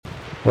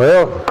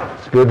Well,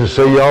 it's good to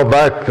see y'all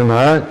back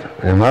tonight,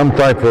 and I'm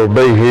thankful to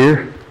be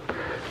here.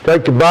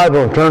 Take your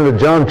Bible and turn to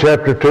John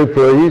chapter 2,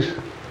 please.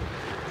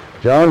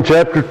 John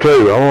chapter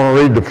 2. I want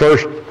to read the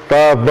first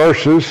 5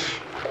 verses.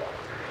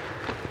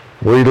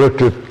 We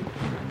looked at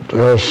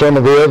some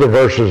of the other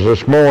verses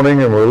this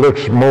morning, and we'll look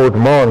some more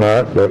tomorrow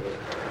night, but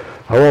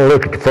I want to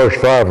look at the first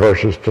 5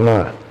 verses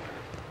tonight.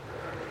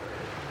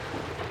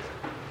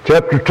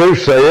 Chapter 2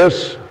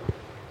 says,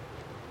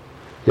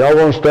 y'all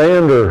want to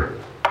stand, or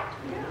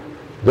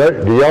is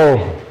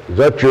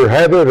that your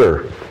habit,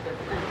 or?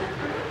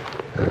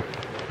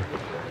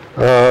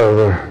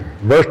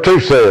 Verse 2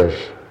 says,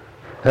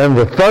 and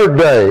the third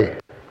day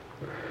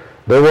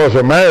there was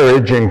a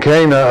marriage in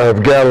Cana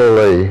of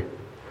Galilee,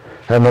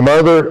 and the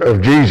mother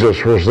of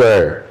Jesus was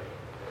there.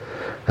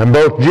 And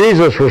both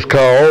Jesus was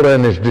called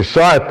and his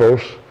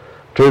disciples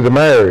to the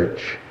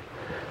marriage.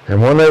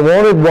 And when they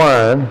wanted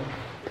wine,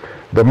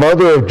 the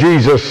mother of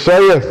Jesus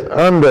saith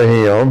unto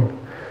him,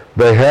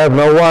 they have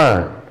no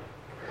wine.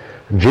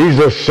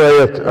 Jesus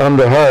saith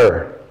unto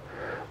her,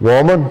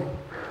 Woman,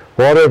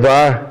 what have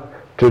I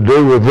to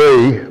do with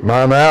thee?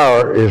 Mine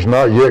hour is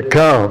not yet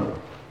come.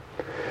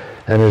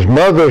 And his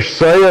mother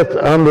saith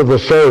unto the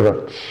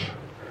servants,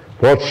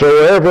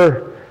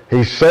 Whatsoever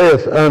he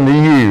saith unto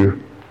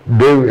you,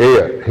 do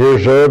it.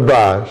 Here's her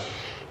advice.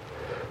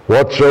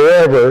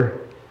 Whatsoever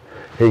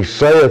he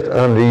saith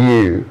unto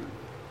you,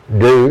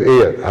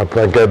 do it. I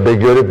think that'd be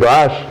good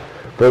advice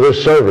for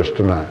this service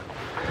tonight.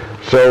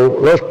 So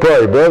let's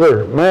pray.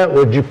 Brother Matt,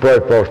 would you pray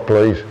for us,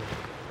 please?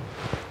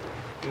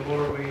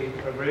 Lord, we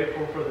are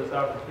grateful for this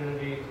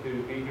opportunity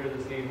to be here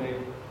this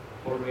evening.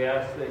 Lord, we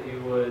ask that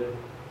you would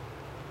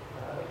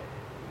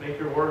make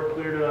your word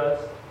clear to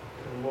us.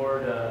 And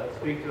Lord,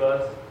 speak to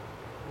us.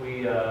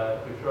 We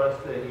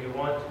trust that you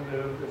want to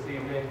move this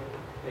evening,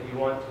 that you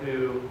want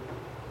to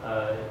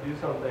do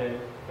something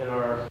in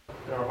our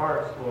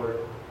hearts, Lord.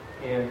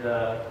 And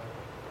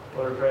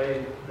Lord, I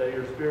pray that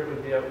your Spirit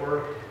would be at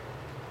work.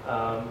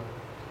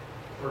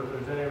 Lord,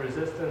 if there's any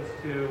resistance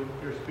to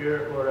your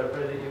Spirit, Lord, I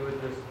pray that you would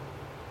just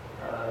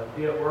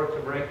be at work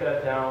to break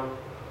that down,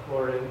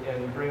 Lord,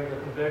 and bring the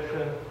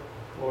conviction,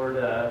 Lord,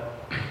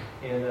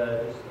 and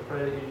just I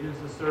pray that you use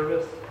the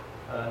service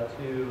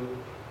to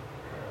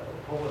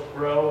help us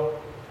grow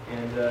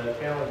and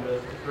challenge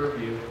us to serve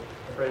you.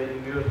 I pray that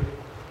you be with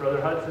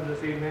Brother Hudson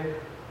this evening.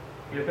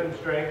 Give him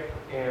strength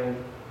and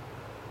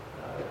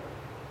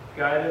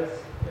guidance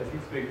as he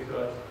speaks to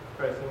us. In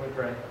Christ's name we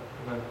pray.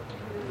 Amen.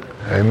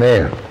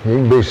 Amen. You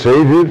can be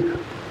seated.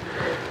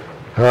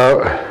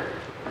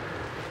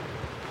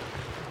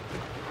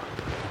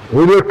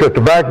 We looked at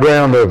the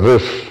background of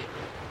this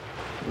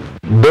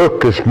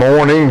book this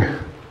morning,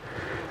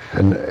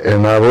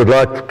 and I would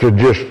like to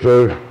just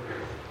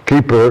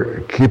keep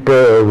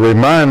a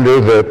reminder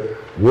that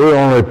we're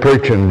only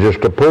preaching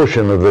just a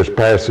portion of this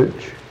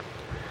passage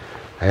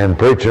and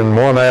preaching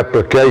one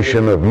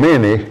application of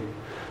many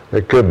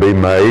that could be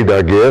made,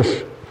 I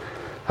guess.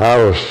 I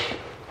was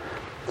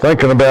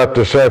thinking about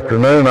this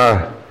afternoon,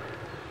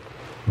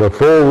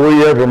 before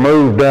we ever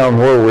moved down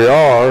where we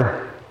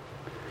are,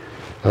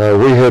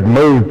 we had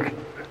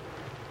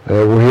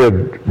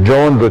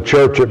joined the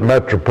church at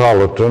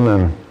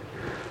Metropolitan,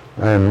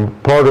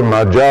 and part of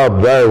my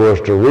job there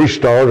was to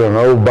restart an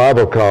old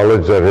Bible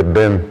college that had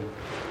been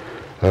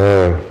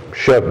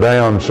shut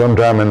down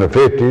sometime in the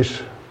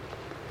 50s.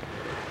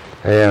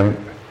 And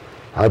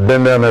I'd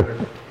been down there,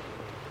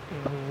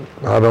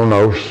 I don't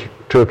know,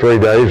 2 or 3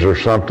 days or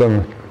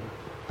something,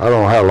 I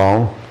don't know how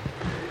long,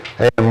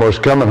 and was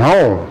coming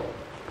home.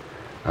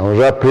 I was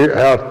out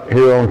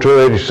here on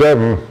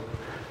 287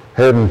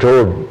 heading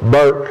toward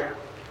Burke,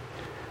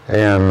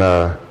 and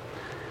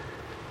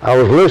I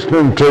was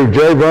listening to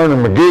J.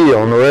 Vernon McGee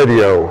on the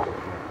radio.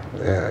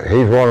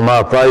 He's one of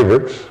my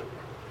favorites.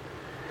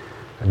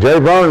 J.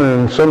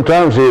 Vernon,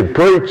 sometimes he'd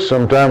preach,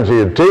 sometimes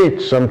he'd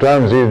teach,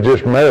 sometimes he'd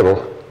just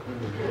meddle,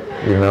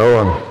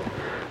 and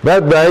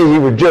that day he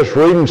was just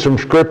reading some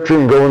scripture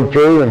and going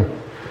through, and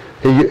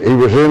he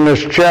was in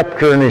this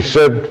chapter, and he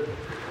said,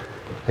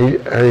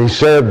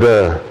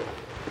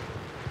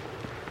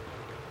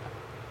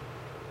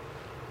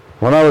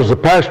 when I was the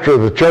pastor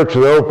of the Church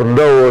of the Open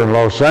Door in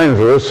Los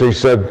Angeles, he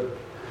said,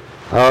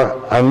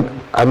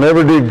 I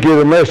never did get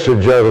a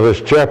message out of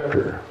this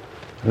chapter.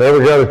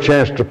 Never got a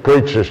chance to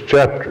preach this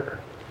chapter.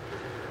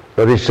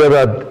 But he said,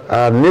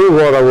 I knew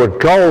what I would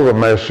call the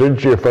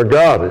message if I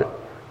got it.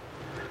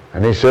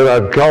 And he said,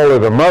 I'd call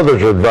it a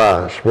mother's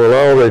advice. Well,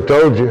 I already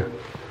told you,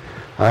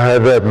 I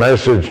had that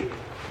message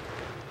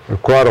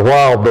quite a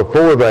while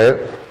before that.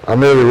 I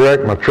nearly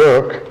wrecked my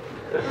truck.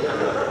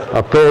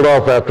 I pulled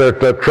off out there at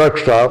that truck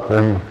stop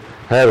and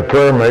had a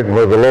prayer meeting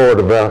with the Lord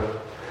about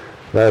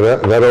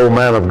that old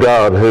man of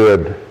God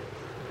who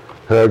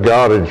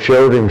God had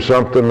showed him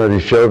something that he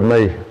showed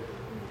me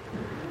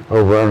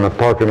over in the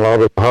parking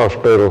lot of the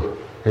hospital.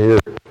 It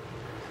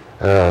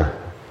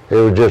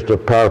was just a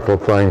powerful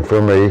thing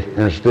for me,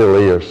 and it still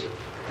is,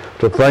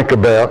 to think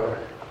about.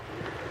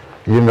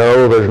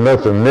 There's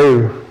nothing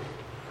new.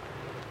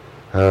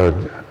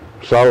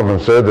 Solomon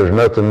said there's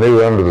nothing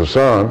new under the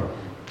sun.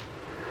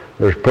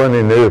 There's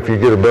plenty new if you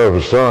get above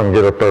the sun,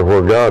 get up there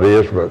where God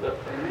is, but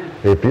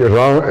as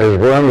long as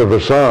we're under the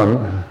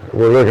sun,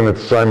 we're looking at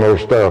the same old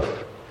stuff.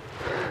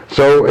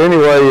 So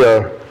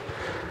anyway,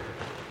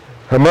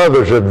 her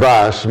mother's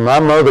advice. My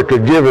mother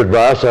could give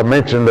advice. I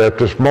mentioned that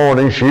this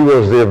morning. She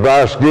was the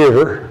advice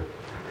giver.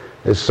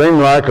 It seemed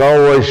like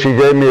always she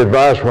gave me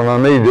advice when I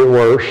needed it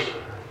worse.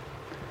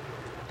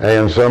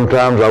 And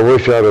sometimes I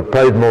wish I'd have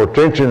paid more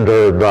attention to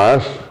her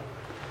advice.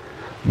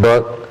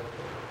 But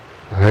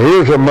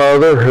here's a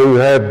mother who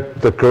had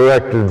the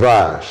correct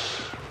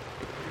advice.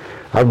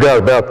 I've got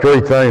about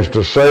 3 things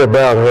to say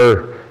about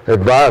her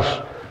advice.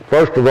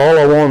 First of all,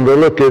 I wanted to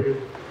look at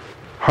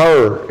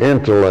her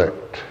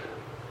intellect,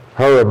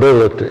 her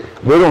ability.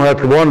 We don't have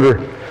to wonder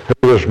who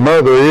this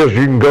mother is.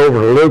 You can go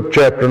over to Luke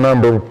chapter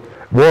number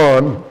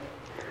 1,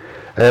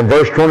 and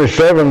verse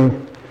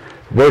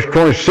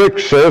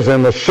 26 says,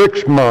 in the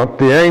 6th month,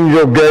 the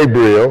angel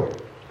Gabriel,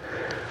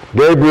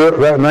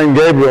 that name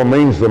Gabriel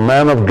means the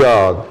man of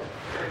God.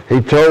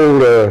 He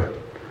told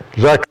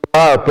Zechariah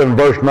up in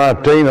verse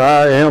 19,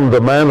 I am the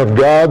man of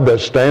God that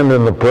stand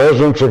in the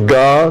presence of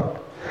God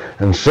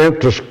and sent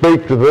to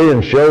speak to thee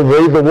and show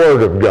thee the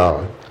word of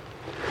God.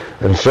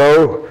 And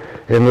so,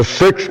 in the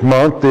 6th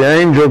month, the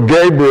angel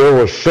Gabriel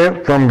was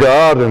sent from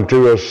God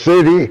into a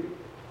city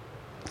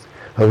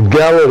of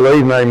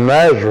Galilee named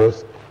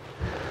Nazareth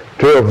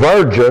to a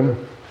virgin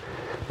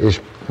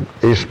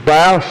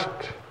espoused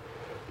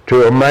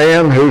to a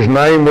man whose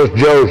name was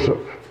Joseph,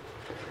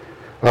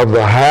 of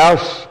the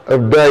house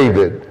of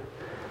David,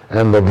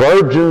 and the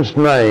virgin's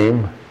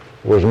name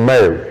was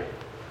Mary.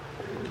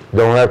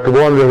 Don't have to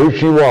wonder who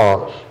she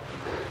was.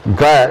 In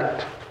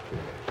fact,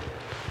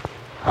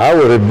 I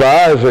would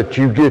advise that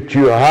you get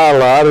you a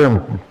highlighter,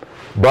 and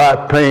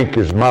bright pink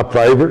is my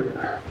favorite.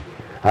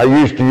 I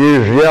used to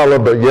use yellow,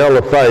 but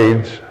yellow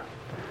fades.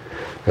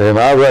 And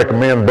I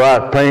recommend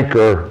bright pink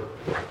or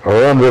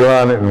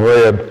underline it in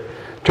red.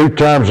 2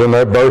 times in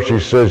that verse he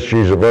says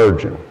she's a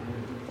virgin.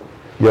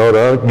 You ought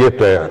to get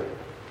that.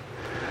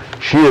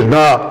 She is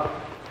not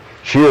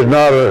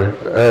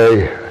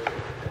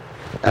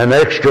an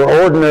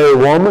extraordinary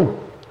woman.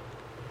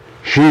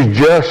 She's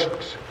just,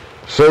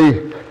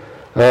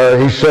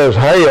 he says,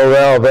 hail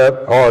thou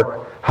that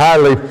art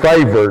highly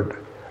favored.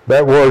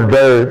 That word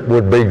there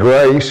would be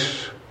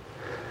grace.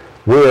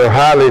 We are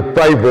highly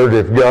favored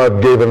if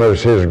God given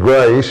us his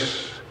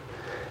grace.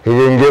 He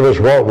didn't give us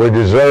what we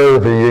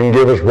deserve. He didn't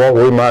give us what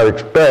we might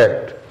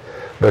expect.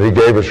 But he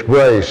gave us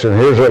grace. And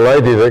here's a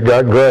lady that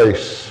got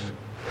grace.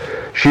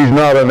 She's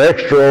not an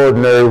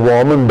extraordinary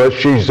woman, but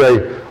she's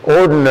an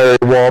ordinary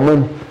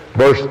woman.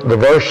 The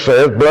verse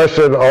says,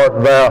 blessed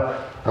art thou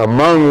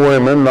among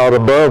women, not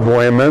above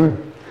women.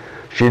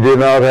 She did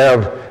not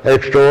have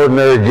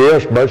extraordinary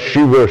gifts, but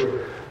she was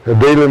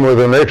dealing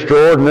with an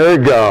extraordinary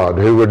God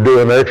who would do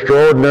an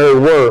extraordinary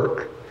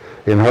work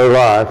in her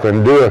life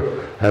and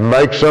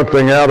make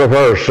something out of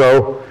her.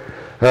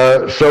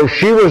 So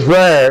she was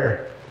there.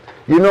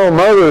 You know,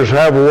 mothers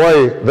have a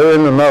way, they're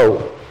in the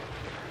know.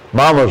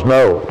 Mamas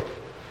know.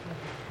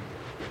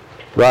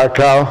 Right,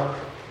 Kyle?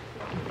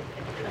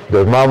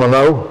 Does Mama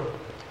know?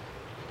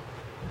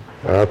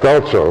 I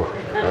thought so.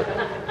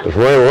 That's the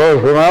way it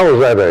was when I was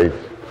that age.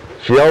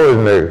 She always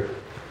knew.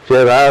 She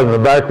had eyes in the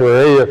back of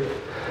her head.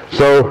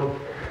 So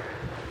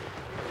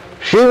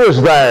she was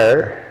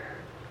there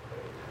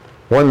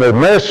when the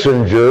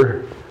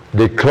messenger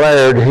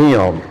declared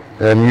him.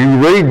 And you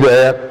read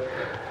that.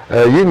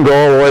 You can go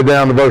all the way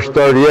down to verse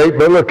 38,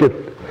 but look at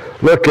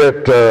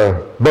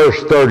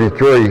verse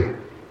 33.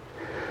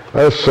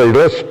 Let's see.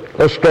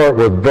 Let's start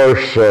with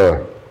verse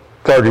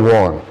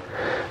 31.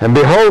 And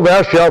behold,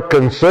 thou shalt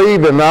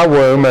conceive in thy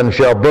womb, and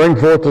shalt bring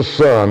forth a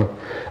son,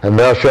 and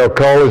thou shalt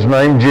call his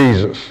name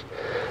Jesus.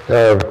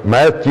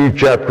 Matthew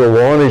chapter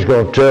 1, he's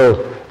going to tell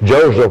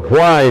Joseph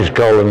why he's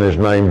calling his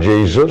name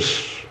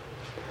Jesus.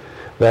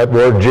 That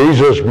word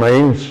Jesus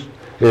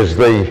is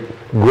the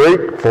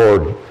Greek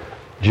for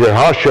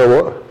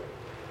Jehoshua,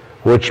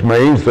 which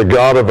means the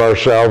God of our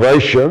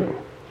salvation.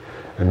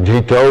 And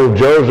he told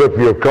Joseph,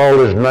 you'll call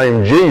his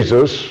name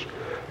Jesus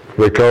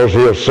because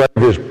he'll save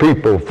his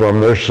people from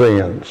their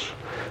sins.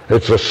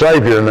 It's a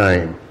Savior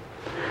name.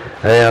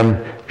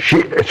 And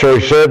so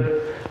he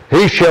said,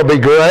 he shall be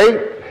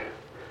great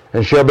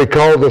and shall be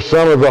called the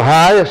Son of the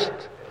Highest,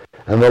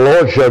 and the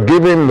Lord shall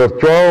give him the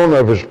throne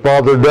of his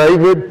father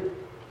David,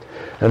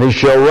 and he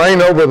shall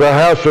reign over the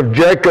house of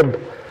Jacob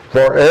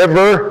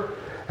forever,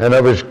 and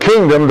of his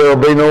kingdom there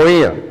will be no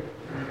end.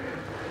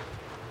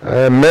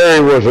 And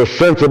Mary was a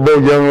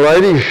sensible young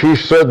lady. She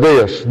said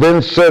this,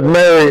 then said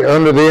Mary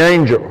unto the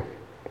angel,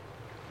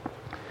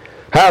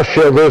 how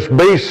shall this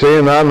be,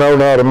 seeing I know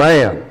not a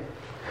man?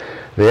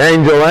 The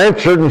angel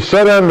answered and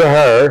said unto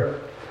her,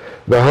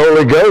 the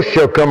Holy Ghost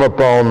shall come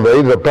upon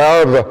thee, the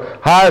power of the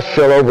highest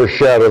shall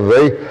overshadow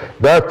thee.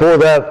 Therefore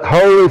that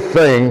holy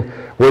thing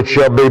which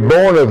shall be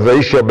born of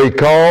thee shall be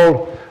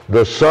called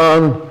the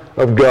Son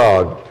of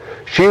God.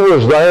 She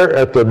was there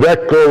at the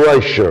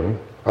declaration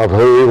of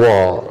who he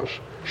was.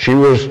 She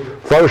was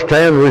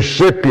first-hand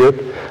recipient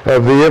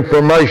of the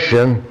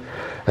information,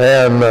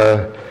 and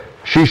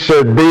she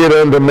said, "Be it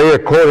unto me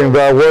according to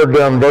thy word,"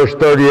 down in verse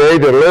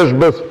 38.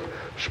 Elizabeth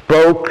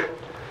spoke,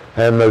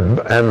 and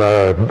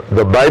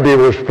the baby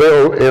was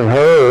filled in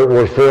her,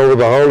 was filled with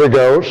the Holy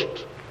Ghost,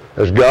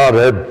 as God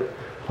had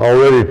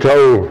already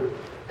told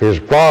his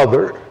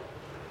father.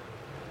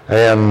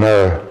 And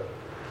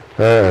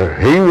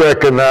he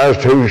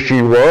recognized who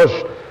she was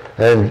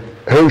and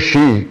who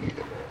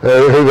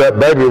that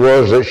baby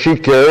was that she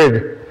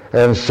carried,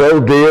 and so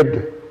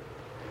did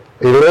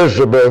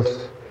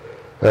Elizabeth.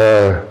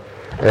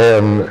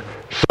 And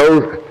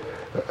so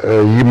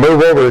you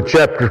move over to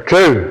chapter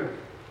 2.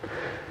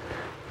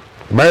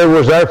 Mary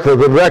was there for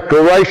the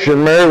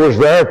declaration. Mary was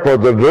there for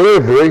the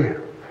delivery.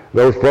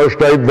 Those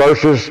first 8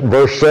 verses,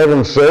 verse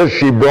 7 says,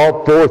 she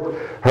brought forth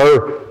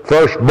her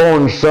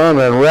firstborn son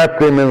and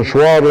wrapped him in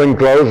swaddling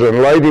clothes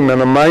and laid him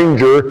in a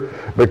manger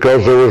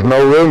because there was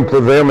no room for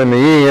them in the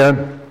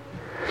inn.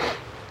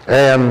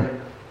 And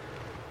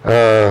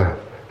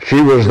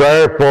she was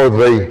there for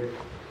the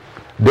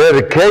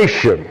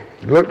dedication.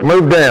 Look,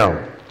 move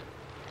down.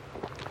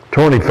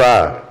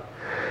 25.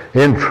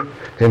 In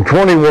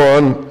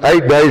 21,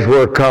 8 days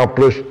were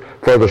accomplished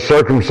for the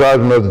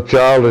circumcision of the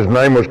child. His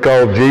name was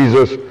called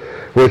Jesus,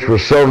 which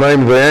was so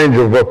named the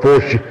angel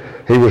before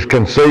he was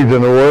conceived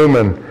in the womb.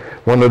 And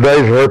when the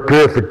days of her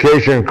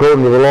purification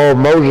according to the law of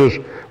Moses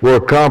were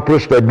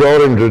accomplished, they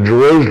brought him to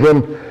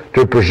Jerusalem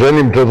to present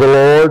him to the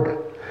Lord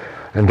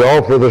and to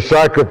offer the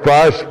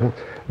sacrifice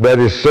that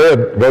is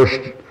said, verse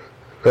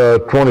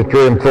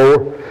 23 and 4,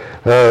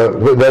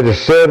 that is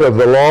said of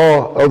the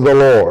law of the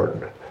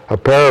Lord, a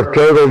pair of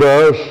turtle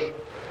doves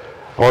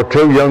or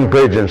 2 young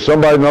pigeons.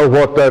 Somebody know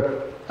what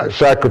that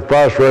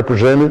sacrifice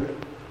represented?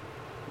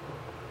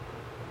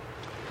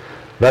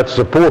 That's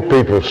the poor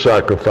people's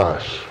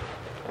sacrifice.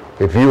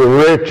 If you were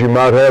rich, you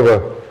might have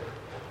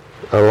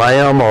a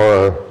lamb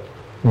or a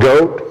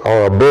goat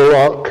or a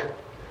bullock.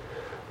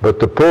 But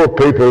the poor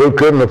people who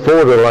couldn't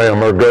afford a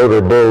lamb or goat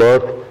or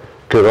bullock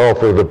could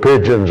offer the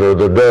pigeons or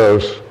the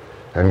doves,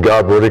 and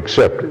God would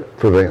accept it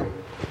for them.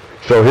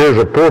 So here's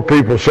a poor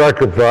people's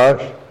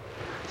sacrifice.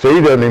 See,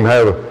 he doesn't even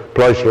have a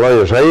place to lay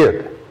his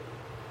head.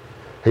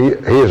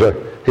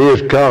 He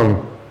has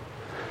come.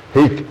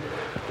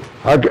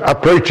 I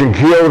preach in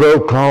Kyoto,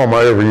 Oklahoma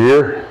every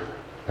year.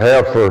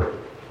 Have for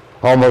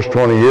almost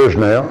 20 years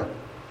now.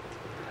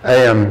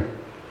 And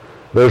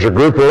there's a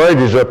group of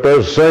ladies up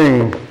there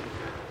sing.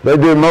 They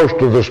do most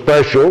of the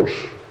specials.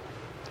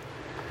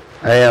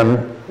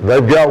 And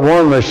they've got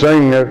one they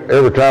sing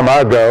every time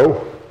I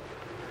go.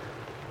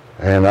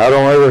 And I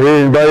don't ever hear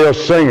anybody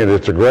else sing it.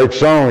 It's a great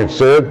song. It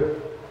said,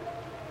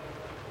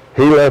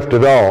 "He left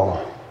it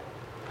all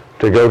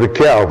to go to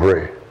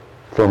Calvary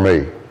for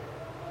me.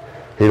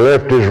 He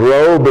left his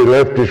robe, he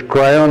left his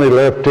crown, he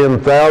left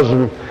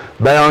 10,000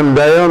 bowing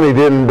down. He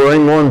didn't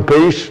bring one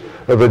piece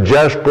of a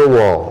jasper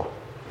wall.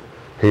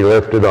 He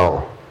left it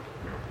all.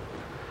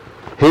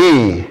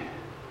 He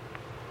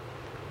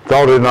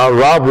thought it not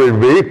robbery to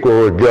be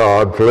equal with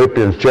God,"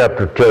 Philippians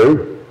chapter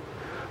 2,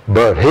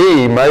 "but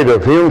he made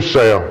of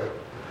himself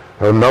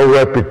of no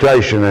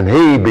reputation, and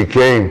he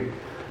became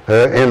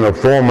in the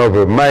form of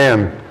a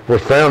man,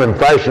 was found in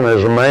fashion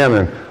as a man,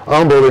 and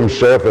humbled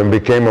himself and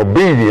became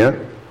obedient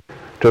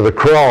to the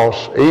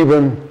cross,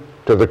 even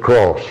to the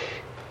cross.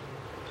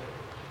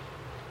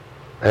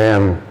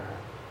 And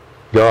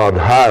God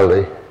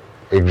highly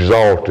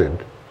exalted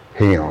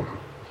him."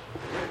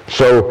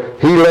 So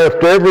he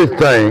left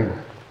everything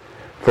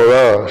for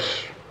us.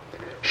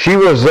 She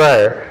was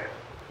there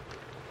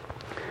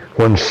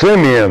when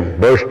Simeon,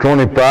 verse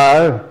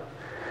 25,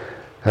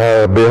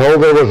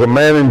 "Behold, there was a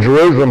man in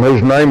Jerusalem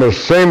whose name was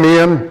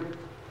Simeon,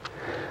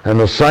 and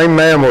the same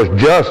man was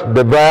just,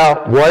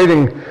 devout,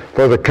 waiting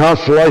for the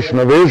consolation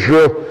of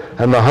Israel,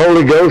 and the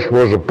Holy Ghost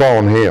was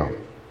upon him."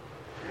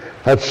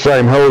 That's the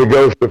same Holy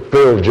Ghost that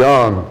filled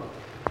John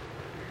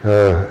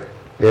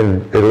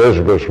in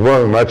Elizabeth's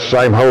womb. That's the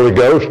same Holy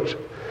Ghost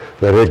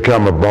that had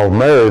come upon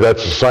Mary.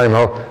 That's the same,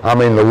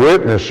 the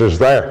witness is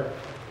there.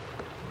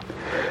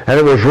 "And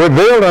it was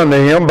revealed unto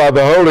him by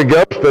the Holy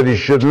Ghost that he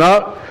should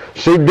not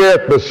see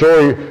death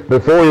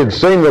before he had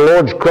seen the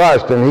Lord's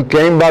Christ. And he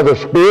came by the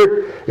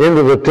Spirit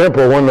into the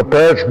temple when the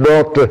parents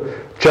brought the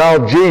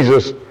child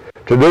Jesus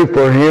to do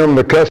for him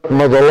the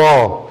custom of the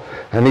law.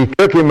 And he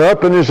took him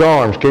up in his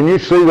arms." Can you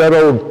see that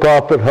old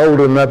prophet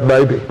holding that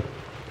baby?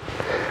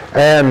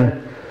 And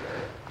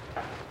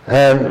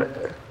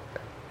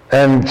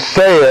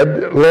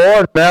said,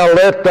 "Lord, now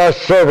let thy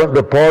servant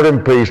depart in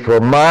peace, for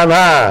mine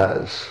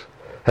eyes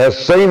have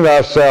seen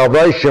thy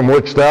salvation,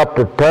 which thou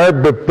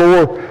prepared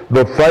before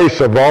the face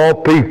of all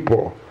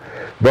people."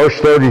 Verse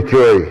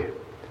 33.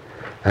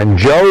 "And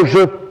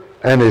Joseph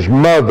and his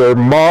mother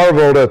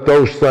marveled at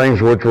those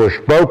things which were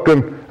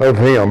spoken of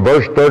him."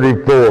 Verse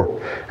 34.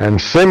 "And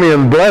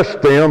Simeon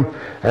blessed them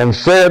and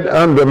said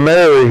unto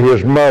Mary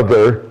his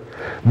mother,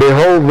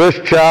 Behold, this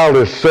child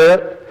is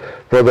set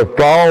for the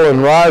fall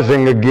and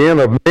rising again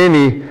of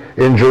many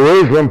in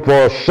Jerusalem for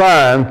a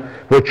sign,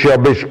 which shall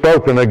be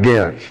spoken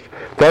against.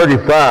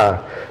 35,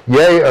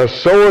 yea, a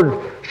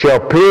sword shall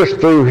pierce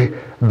through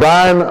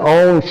thine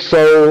own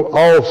soul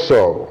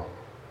also,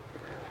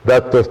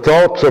 that the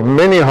thoughts of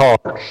many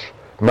hearts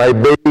may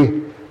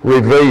be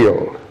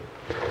revealed.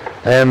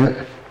 And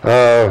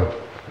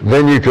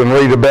then you can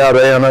read about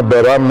Anna,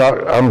 but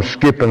I'm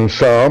skipping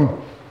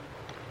some.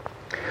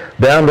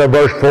 Down to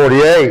verse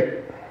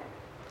 48.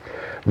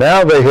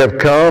 Now they have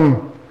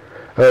come,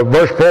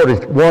 verse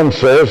 41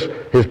 says,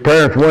 his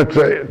parents went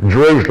to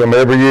Jerusalem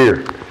every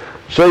year.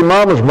 See,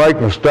 mamas make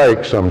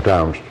mistakes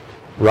sometimes,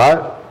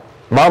 right?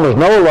 Mamas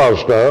know a lot of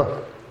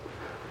stuff.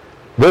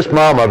 This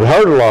mama had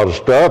heard a lot of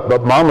stuff,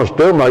 but mamas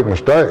still make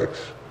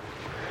mistakes.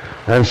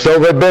 And so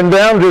they've been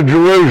down to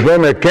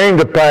Jerusalem. It came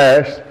to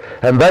pass,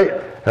 and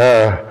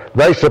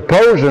they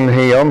supposing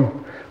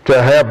him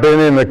to have been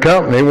in the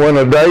company when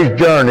a day's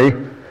journey,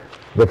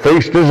 the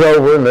feast is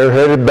over, and they're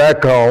headed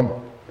back home.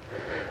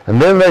 And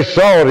then they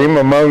sought him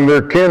among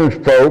their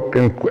kinsfolk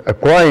and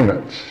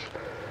acquaintance.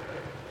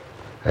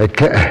 They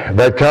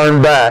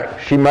turned back.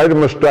 She made a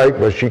mistake,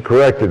 but she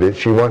corrected it.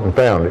 She went and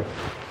found him.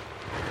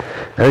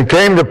 And it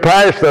came to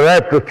pass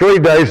that after 3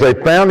 days they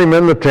found him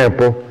in the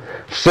temple,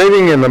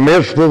 sitting in the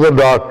midst of the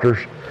doctors,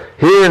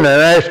 hearing and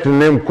asking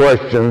them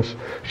questions.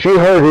 She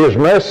heard his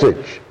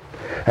message.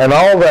 And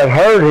all that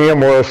heard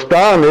him were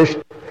astonished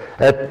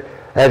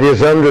at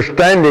his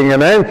understanding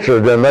and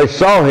answered. And they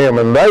saw him,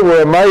 and they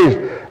were amazed.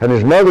 And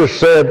his mother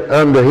said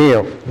unto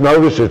him,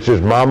 notice it's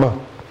his mama.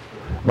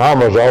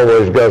 Mama's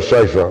always got to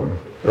say something,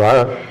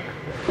 right?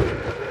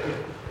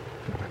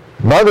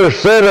 Mother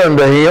said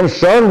unto him,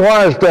 Son,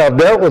 why hast thou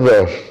dealt with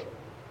us,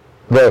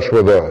 thus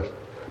with us?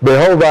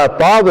 Behold, thy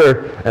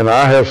father and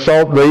I have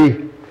sought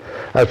thee.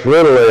 That's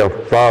literally a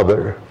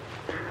father.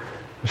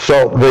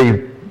 Sought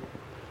thee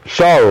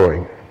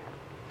sorrowing.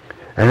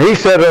 And he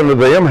said unto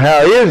them,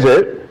 How is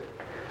it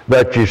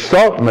that ye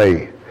sought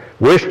me?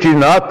 Wist ye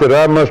not that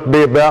I must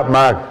be about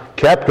my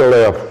capital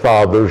F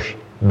Father's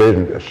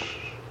business?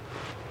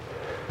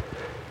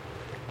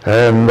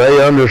 And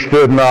they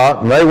understood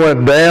not, and they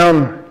went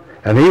down,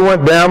 and he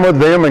went down with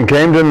them and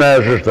came to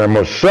Nazareth and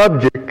was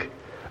subject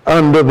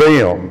unto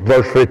them.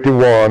 Verse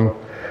 51,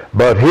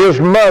 but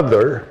his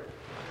mother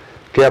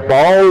kept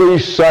all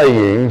these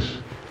sayings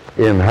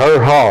in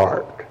her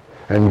heart,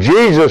 and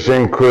Jesus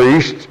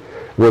increased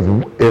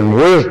in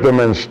wisdom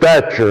and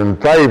stature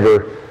and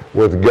favor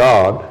with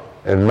God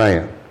and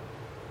man.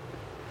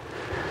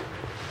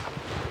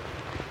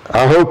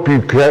 I hope I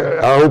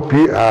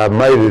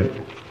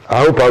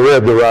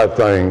read the right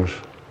things.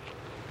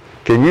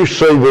 Can you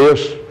see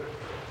this?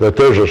 That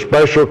there's a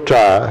special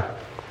tie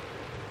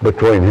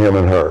between him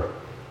and her.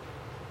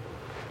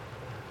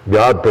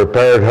 God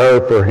prepared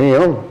her for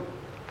him,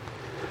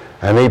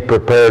 and he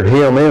prepared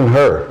him in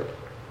her.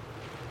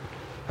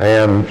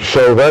 And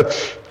so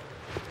it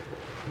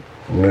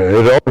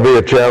ought to be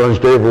a challenge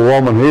to every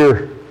woman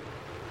here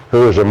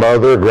who is a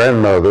mother, a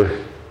grandmother.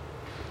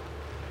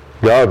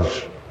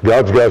 God's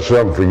got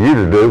something for you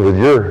to do with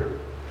your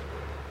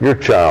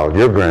child,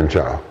 your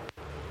grandchild.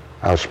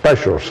 A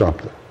special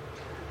something.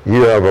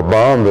 You have a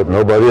bond that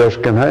nobody else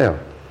can have.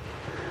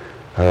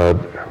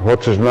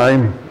 What's his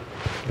name?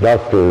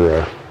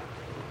 Dr.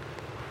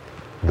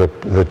 The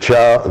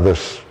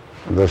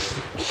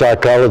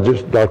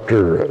psychologist,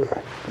 Dr.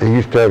 He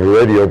used to have a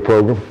radio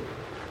program.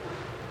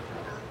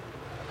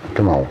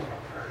 Come on.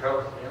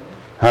 Charles Stanley?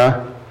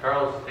 Huh?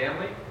 Charles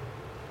Stanley?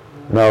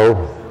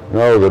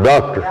 No, the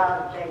doctor.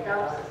 James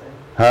Dobson.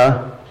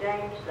 Huh?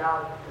 James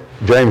Dobson.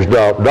 James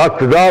Dobson.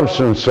 Dr.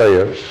 Dobson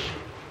says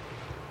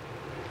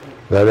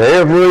that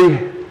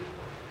every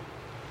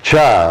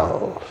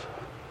child,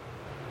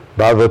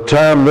 by the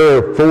time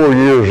they're 4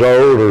 years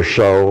old or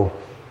so,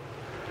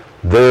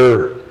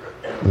 the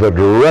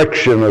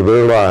direction of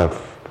their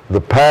life,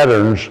 the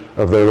patterns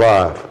of their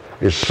life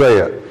is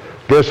set.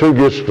 Guess who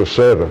gets to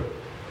set them?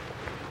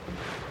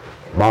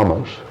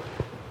 Mamas.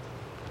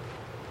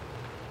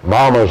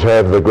 Mamas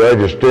have the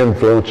greatest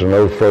influence in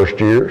those first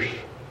years.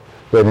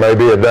 There may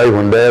be a day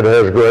when Dad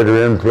has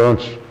greater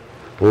influence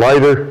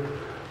later,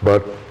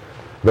 but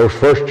those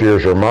first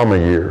years are mama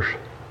years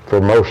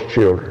for most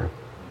children.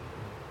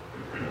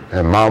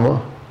 And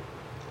mama,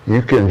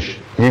 you can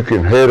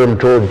head them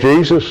toward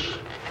Jesus,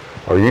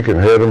 or you can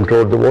head them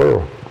toward the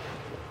world.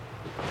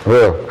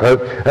 Well,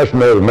 that's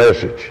another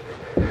message.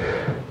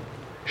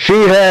 She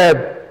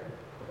had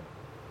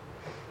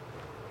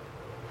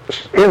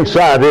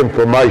inside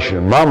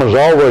information. Mamas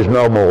always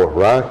know more,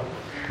 right?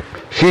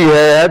 She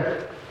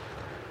had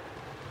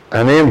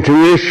an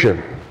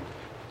intuition.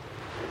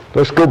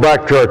 Let's go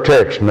back to our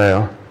text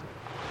now.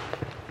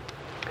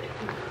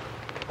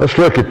 Let's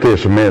look at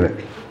this a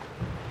minute.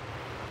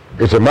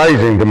 It's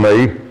amazing to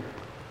me.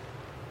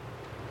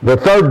 The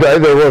third day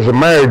there was a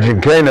marriage in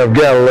Cana of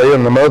Galilee,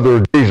 and the mother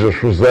of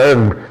Jesus was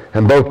there,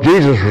 and both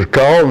Jesus was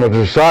called and the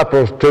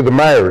disciples to the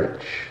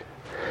marriage.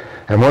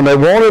 And when they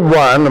wanted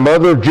wine, the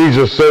mother of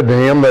Jesus said to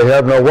him, They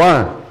have no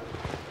wine.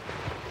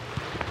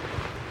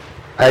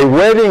 A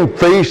wedding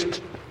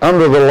feast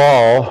under the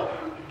law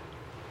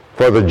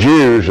for the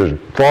Jews is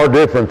far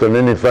different than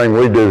anything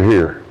we do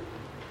here.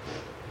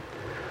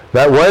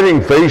 That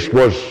wedding feast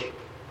was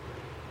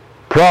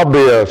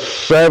probably a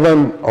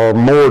 7 or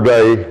more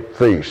day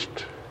feast,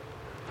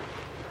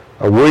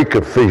 a week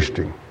of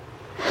feasting.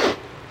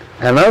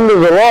 And under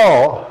the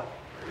law,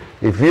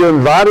 if you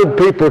invited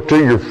people to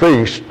your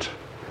feast,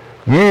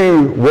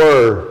 you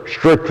were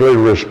strictly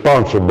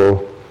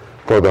responsible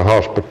for the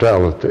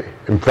hospitality.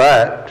 In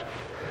fact,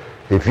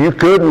 if you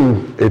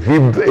invited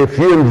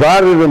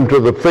them to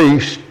the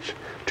feast,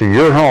 to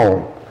your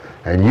home,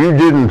 and you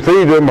didn't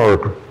feed them,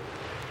 or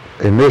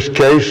in this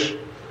case,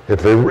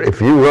 if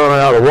you run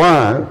out of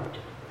wine,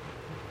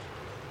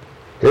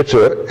 it's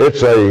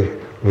a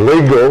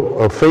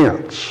legal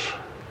offense,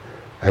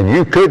 and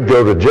you could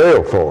go to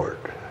jail for it,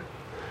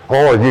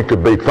 or you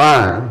could be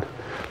fined.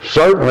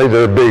 Certainly,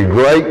 there'd be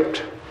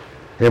great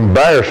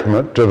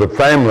embarrassment to the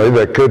family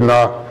that could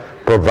not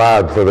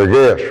provide for their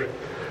guests.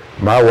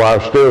 My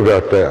wife still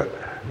got that.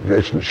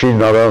 She's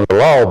not under the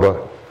law,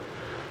 but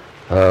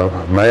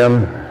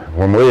man,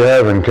 when we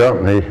having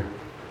company,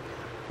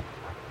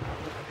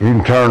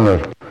 you can turn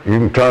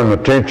the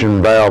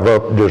tension valve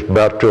up just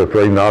about 2 or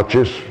 3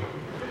 notches,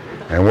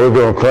 and we're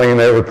going to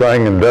clean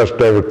everything and dust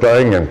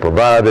everything and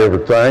provide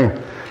everything,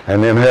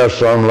 and then have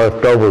some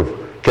left over in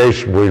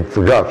case we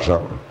forgot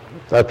something.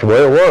 That's the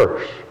way it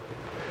works.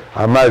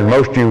 I imagine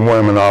most of you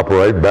women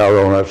operate about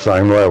on that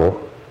same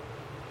level.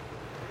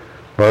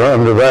 But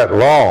under that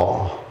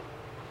law,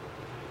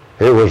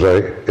 it was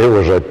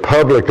a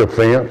public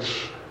offense,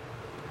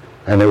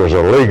 and it was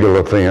a legal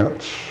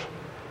offense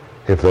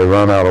if they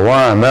run out of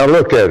wine. Now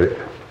look at it,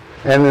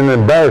 and an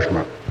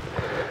embarrassment.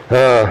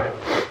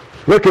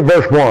 Look at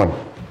verse 1.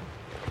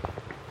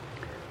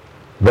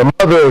 The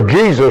mother of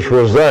Jesus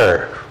was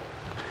there.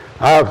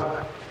 I've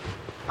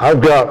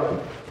got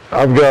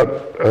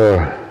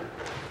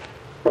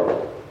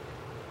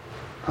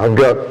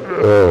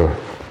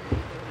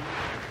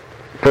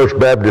First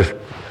Baptist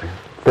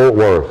Fort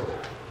Worth.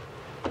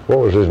 What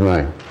was his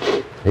name?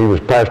 He was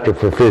pastor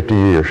for 50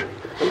 years.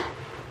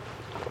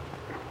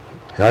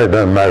 It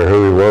doesn't matter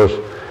who he was.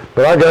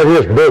 But I got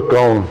his book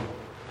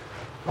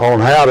on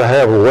how to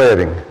have a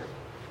wedding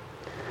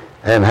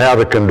and how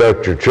to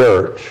conduct your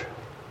church.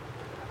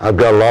 I've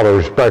got a lot of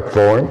respect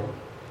for him.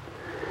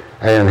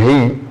 And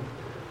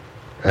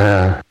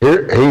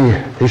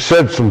he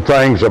said some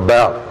things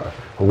about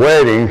a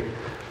wedding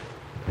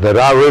that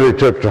I really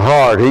took to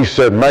heart. He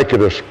said, make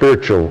it a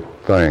spiritual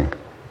thing.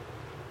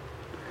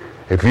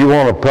 If you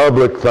want a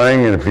public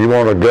thing and if you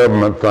want a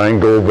government thing,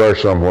 go over there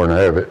somewhere and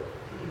have it.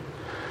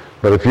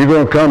 But if you're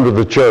going to come to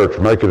the church,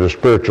 make it a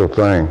spiritual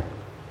thing.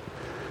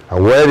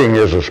 A wedding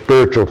is a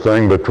spiritual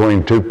thing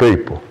between 2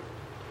 people.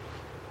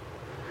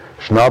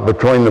 It's not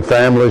between the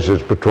families,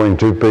 it's between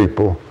 2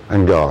 people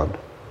and God.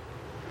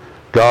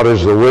 God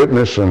is the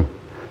witness, and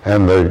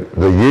the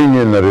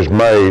union that is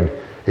made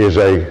is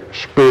a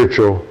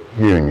spiritual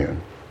union.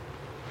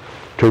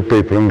 2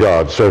 people and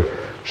God. So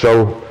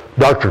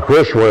Dr.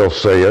 Criswell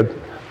said,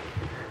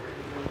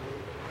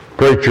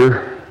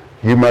 preacher,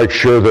 you make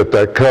sure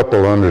that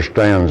couple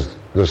understands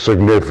the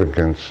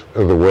significance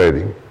of the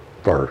wedding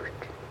first.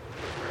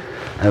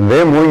 And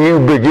then when you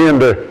begin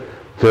the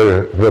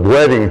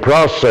wedding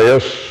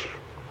process,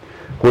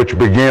 which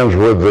begins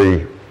with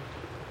the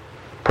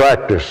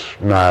practice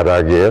night,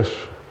 I guess,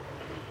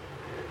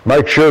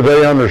 make sure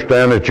they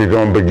understand that you're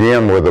going to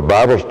begin with a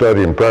Bible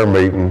study and prayer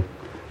meeting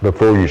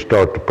before you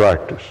start the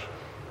practice.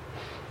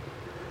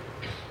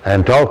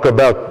 And talk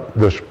about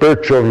the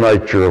spiritual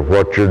nature of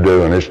what you're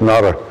doing. It's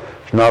not a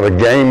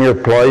game you're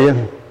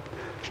playing.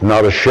 It's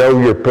not a show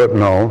you're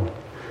putting on.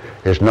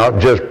 It's not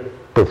just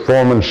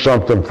performing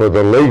something for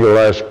the legal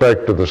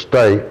aspect of the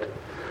state,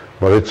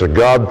 but it's a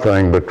God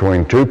thing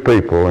between 2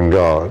 people and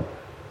God.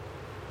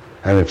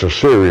 And it's a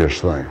serious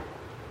thing.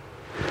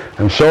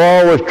 And so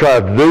I always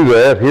tried to do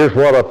that. Here's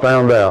what I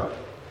found out.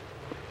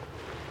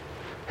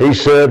 He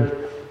said,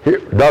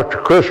 Dr.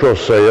 Criswell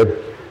said,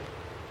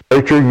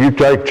 preacher, you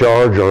take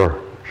charge or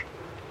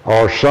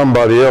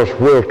somebody else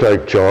will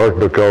take charge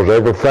because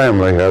every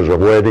family has a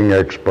wedding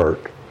expert.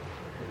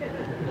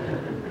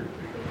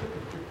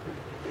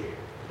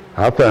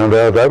 I found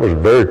out that was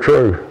very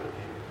true.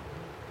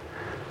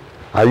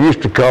 I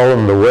used to call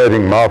them the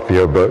wedding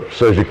mafia, but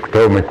Susie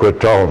told me quit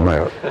calling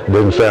that.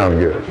 Didn't sound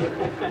good.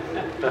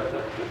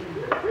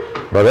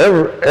 But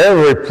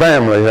every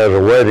family has a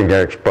wedding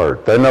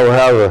expert. They know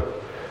how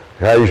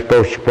you're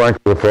supposed to sprinkle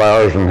the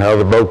flowers and how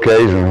the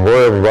bouquets and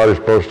where everybody's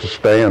supposed to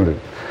stand and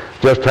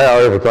just how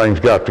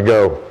everything's got to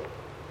go.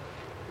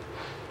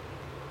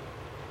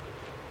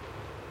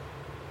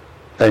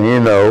 And you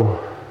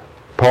know,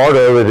 part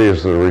of it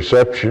is the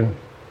reception,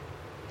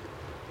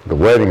 the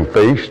wedding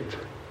feast,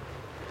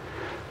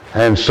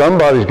 and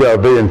somebody's got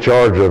to be in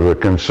charge of the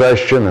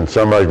concession, and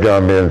somebody's got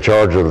to be in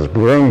charge of the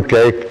groom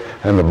cake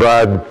and the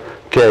bride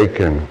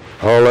cake and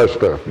all that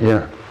stuff.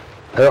 Yeah,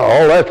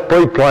 all that's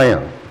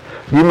pre-planned.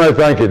 You may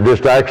think it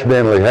just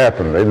accidentally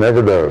happened. It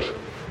never does.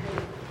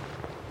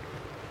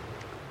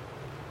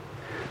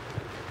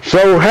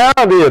 So how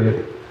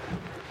did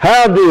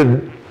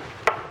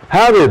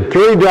how did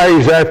 3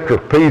 days after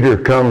Peter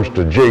comes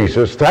to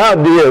Jesus, how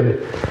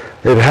did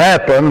it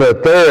happen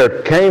that they're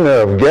at Cana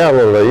of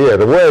Galilee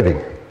at a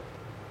wedding?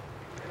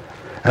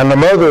 And the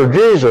mother of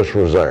Jesus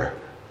was there.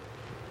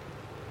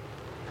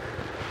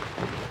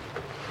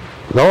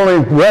 The only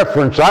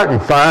reference I can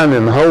find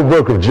in the whole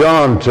book of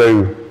John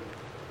to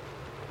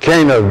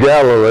Cana of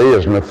Galilee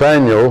is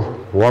Nathanael,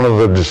 one of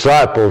the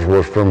disciples,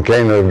 was from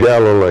Cana of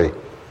Galilee.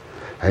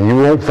 And you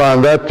won't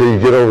find that till you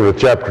get over to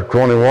chapter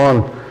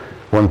 21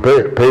 when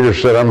Peter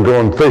said, I'm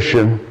going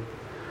fishing,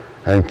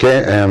 and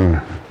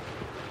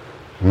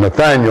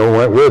Nathanael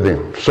went with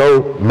him.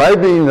 So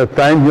maybe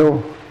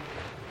Nathanael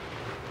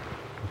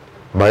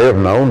may have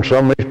known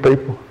some of these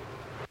people.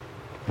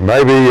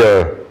 Maybe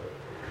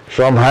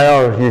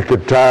somehow you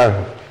could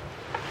tie,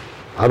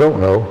 I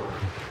don't know.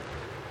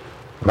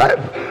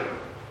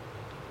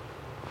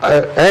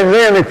 And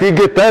then if you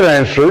get that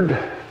answered,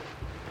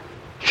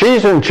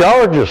 she's in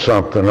charge of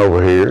something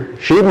over here.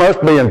 She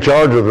must be in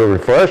charge of the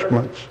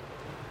refreshments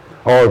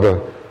or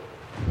the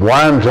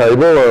wine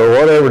table or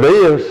whatever it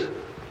is.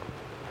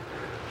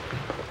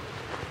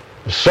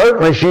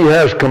 Certainly she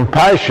has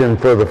compassion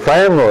for the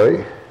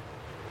family.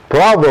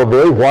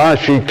 Probably why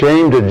she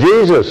came to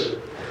Jesus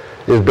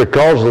is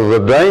because of the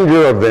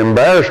danger of the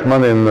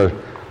embarrassment in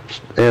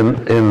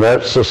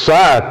that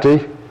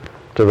society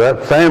to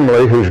that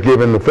family who's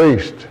giving the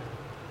feast.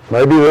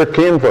 Maybe they're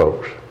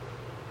kinfolks.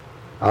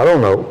 I don't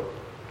know.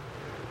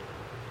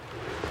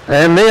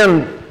 And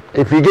then,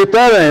 if you get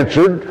that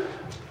answered,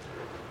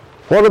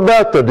 what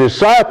about the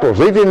disciples?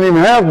 He didn't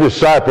even have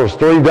disciples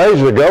 3 days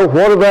ago.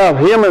 What about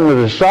him and the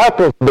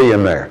disciples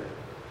being there?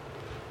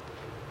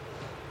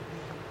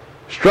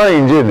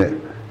 Strange, isn't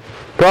it?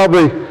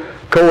 Probably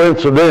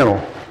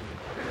coincidental.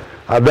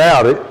 I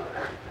doubt it.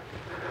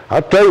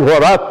 I'll tell you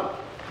what I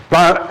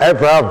find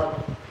after I've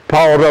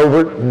pawed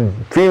over it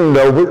and fumed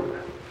over it.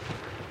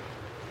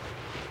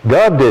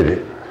 God did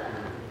it.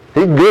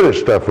 He's good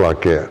at stuff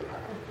like that.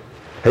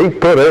 He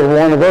put every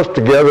one of us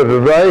together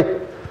today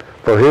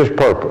for His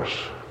purpose.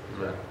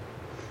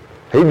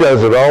 He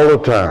does it all the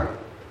time.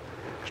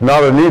 It's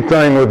not a new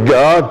thing with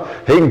God.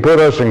 He can put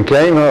us in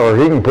Cana, or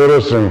He can put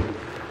us in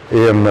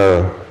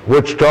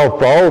Wichita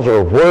Falls,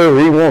 or wherever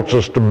He wants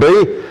us to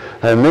be,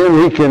 and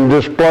then He can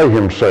display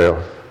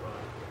Himself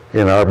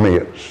in our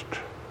midst.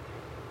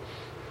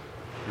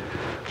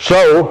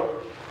 So,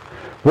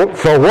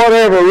 for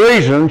whatever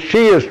reason,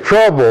 she is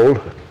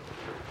troubled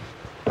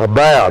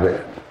about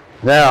it.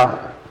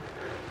 Now,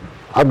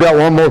 I've got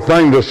one more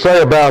thing to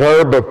say about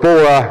her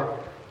before I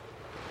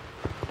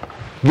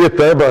get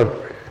there, but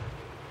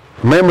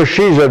remember,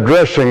 she's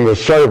addressing the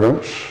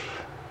servants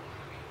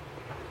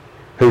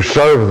who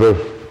serve the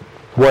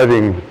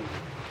wedding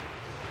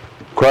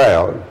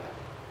crowd.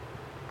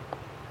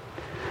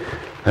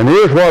 And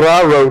here's what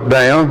I wrote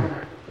down.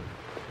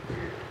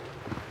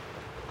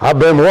 I've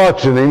been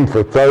watching him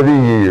for 30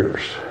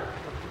 years.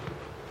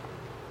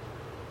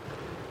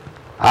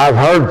 I've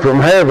heard from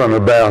heaven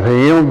about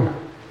him.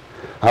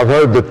 I've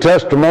heard the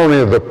testimony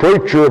of the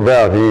preacher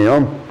about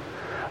him.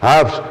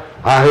 I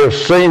have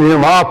seen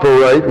him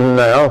operating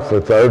now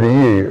for 30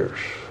 years.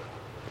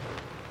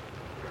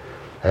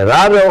 And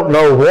I don't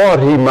know what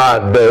he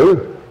might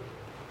do.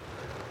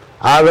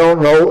 I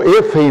don't know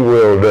if he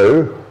will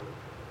do.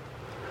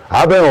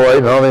 I've been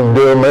waiting on him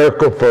to do a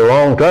miracle for a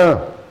long time.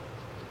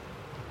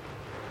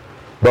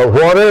 But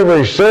whatever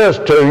he says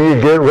to you,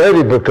 get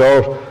ready,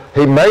 because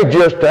he may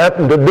just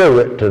happen to do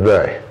it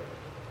today.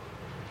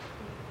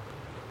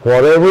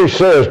 Whatever he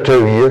says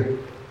to you,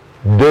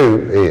 do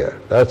it.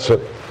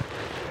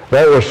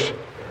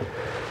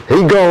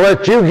 He's going to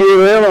let you get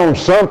in on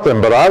something,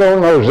 but I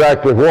don't know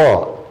exactly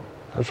what.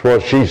 That's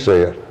what she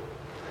said.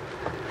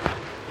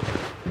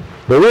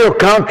 The real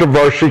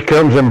controversy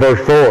comes in verse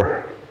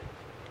 4.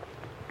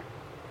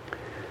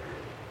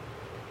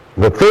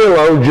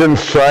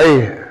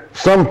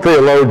 Some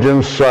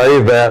theologians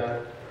say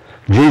that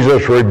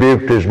Jesus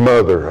rebuked his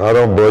mother. I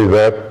don't believe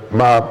that.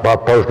 My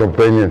personal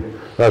opinion,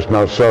 that's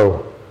not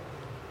so.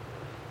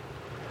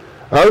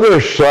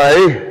 Others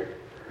say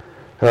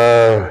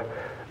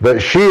that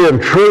she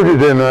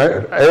intruded in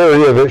an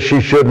area that she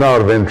should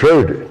not have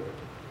intruded.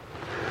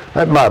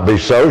 That might be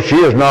so. She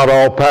is not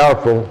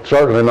all-powerful,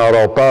 certainly not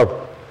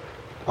all-powerful.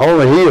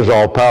 Only He is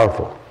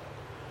all-powerful.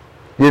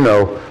 You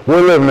know,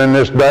 we're living in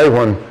this day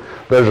when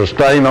there's a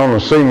stain on the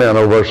cement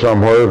over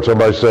somewhere, and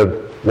somebody said,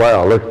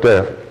 wow, look at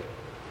that.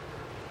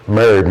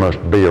 Mary must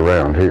be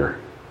around here.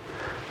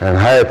 And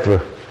half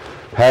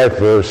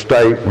the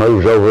state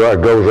moves over there,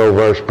 goes over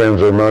there,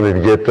 spends their money to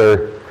get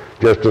there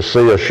just to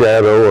see a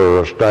shadow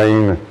or a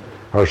stain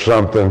or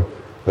something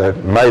that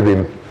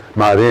maybe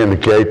might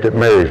indicate that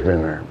Mary's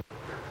been there.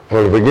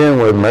 Well, to begin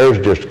with, Mary's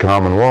just a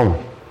common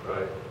woman.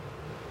 Right.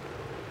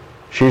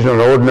 She's an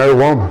ordinary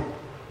woman.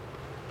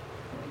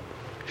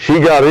 She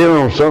got in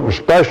on something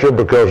special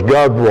because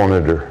God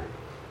wanted her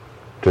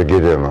to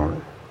get in on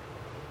it.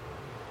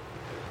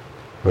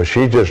 But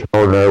she's just an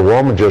ordinary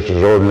woman, just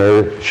as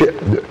ordinary.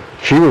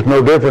 She was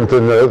no different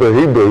than the other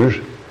Hebrews.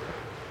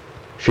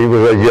 She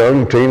was a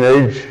young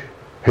teenage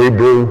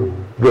Hebrew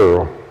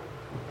girl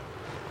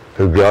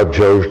who God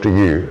chose to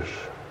use.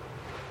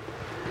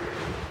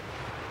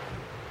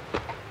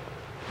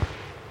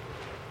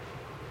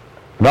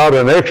 Not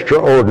an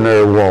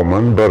extraordinary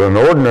woman, but an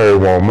ordinary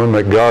woman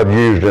that God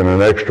used in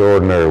an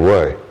extraordinary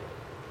way.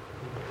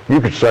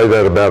 You could say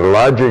that about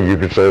Elijah. You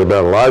could say it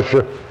about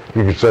Elisha.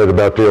 You could say it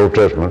about the Old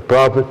Testament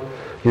prophet.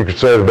 You could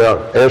say it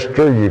about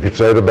Esther. You could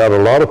say it about a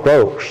lot of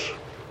folks.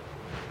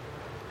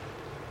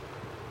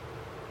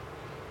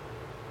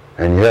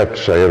 And you have to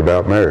say it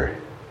about Mary.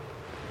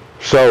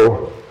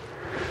 So,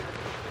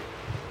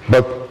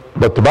 but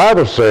the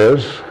Bible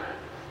says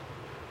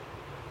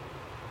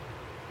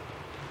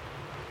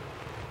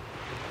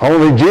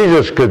only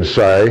Jesus could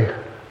say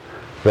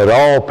that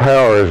all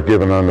power is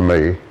given unto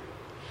me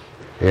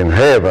in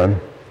heaven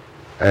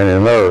and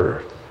in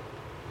earth.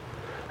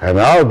 And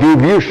I'll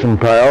give you some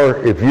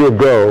power if you'll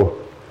go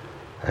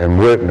and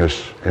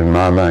witness in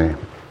my name.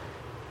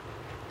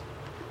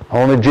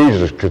 Only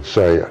Jesus could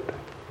say it.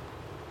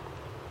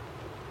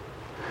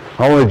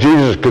 Only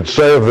Jesus could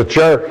say of the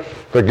church,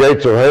 the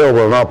gates of hell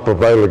will not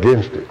prevail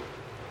against it.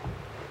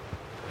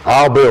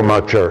 I'll build my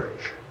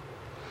church.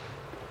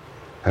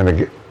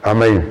 And I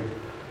mean,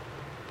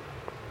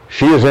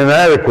 she is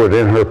inadequate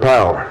in her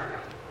power.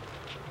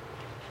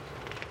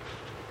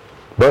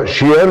 But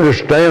she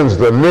understands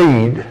the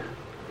need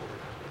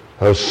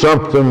of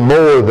something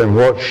more than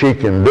what she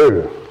can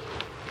do.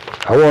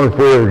 I wonder if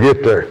we ever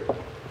get there.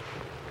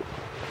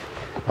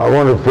 I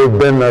wonder if we've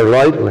been there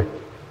lately.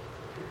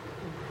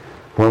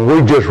 When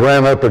we just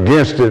ran up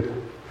against it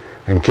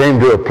and came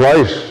to a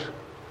place,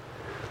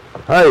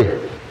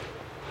 hey,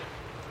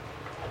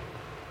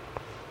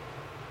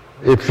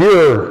 if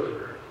you're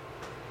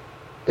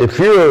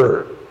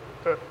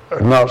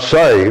not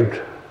saved,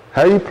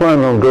 how are you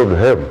planning on going to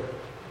heaven?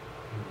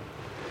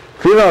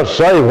 If you're not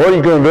saved, what are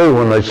you going to do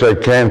when they say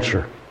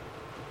cancer?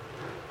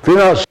 If you're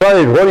not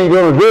saved, what are you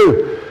going to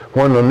do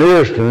when the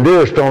nearest and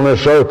dearest on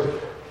this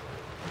earth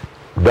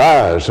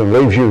dies and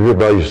leaves you here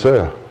by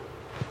yourself?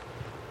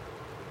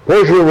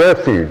 Where's your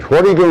refuge?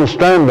 What are you going to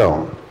stand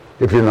on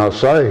if you're not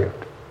saved?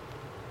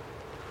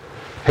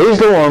 He's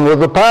the one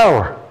with the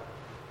power.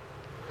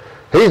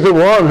 He's the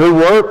one who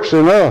works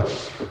in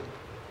us.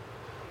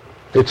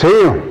 It's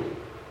Him.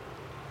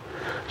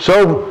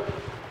 So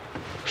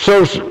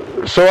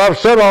I've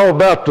said all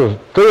about the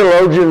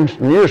theologians,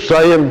 and you're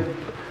saying,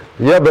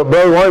 yeah, but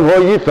Brother Wayne, what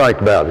do you think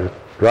about it?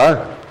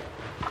 Right?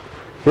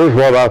 Here's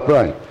what I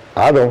think.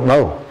 I don't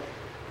know.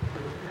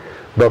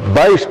 But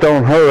based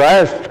on her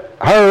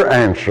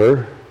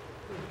answer,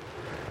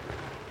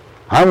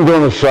 I'm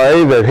going to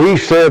say that he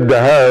said to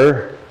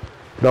her,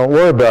 don't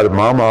worry about it,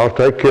 Mama, I'll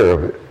take care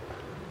of it.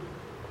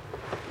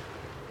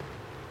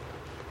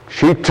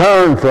 She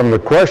turned from the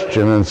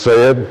question and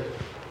said,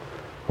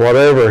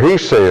 whatever he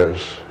says,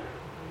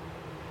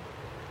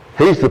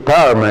 he's the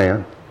power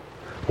man.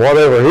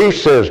 Whatever he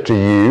says to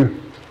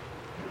you,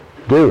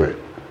 do it.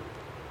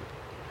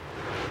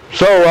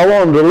 So I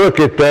wanted to look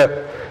at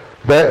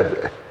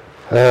that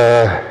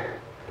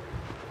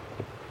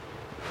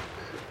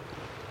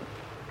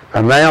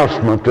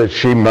announcement that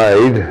she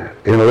made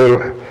in a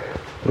little.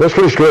 Let's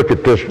just look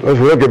at this. Let's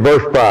look at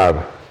verse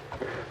 5.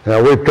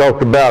 Now we've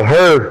talked about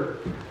her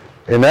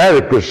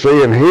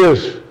inadequacy and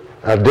his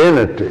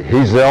identity.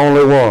 He's the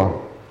only one.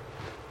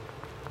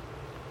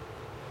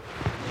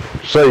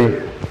 See,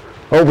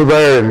 over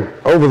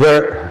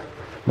there,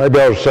 maybe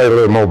I ought to say a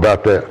little more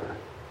about that.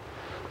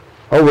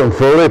 Over in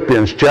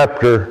Philippians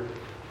chapter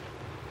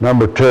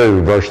number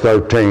 2, verse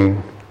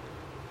 13,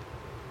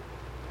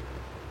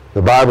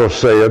 the Bible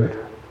said,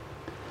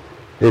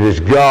 it is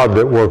God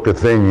that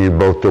worketh in you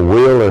both to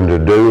will and to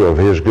do of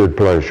His good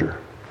pleasure.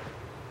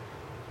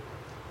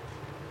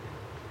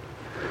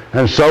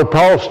 And so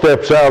Paul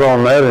steps out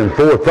on that in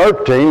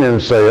 4:13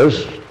 and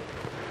says,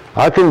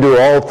 I can do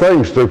all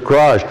things through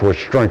Christ which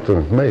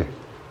strengtheneth me.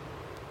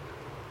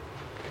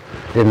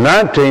 In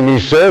 19 he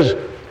says,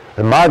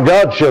 and my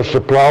God shall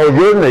supply all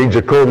your needs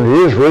according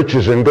to His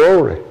riches and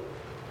glory.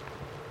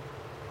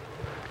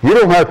 You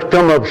don't have to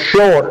come up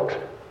short.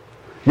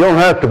 You don't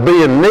have to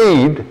be in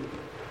need.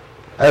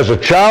 As a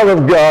child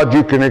of God,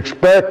 you can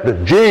expect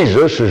that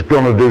Jesus is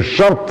going to do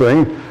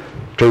something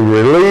to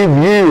relieve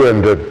you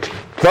and to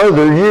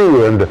further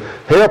you and to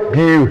help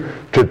you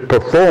to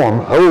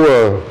perform.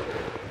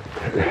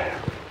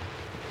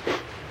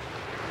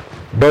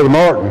 Brother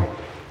Martin,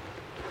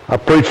 I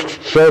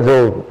preached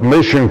several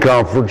mission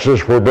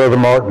conferences where Brother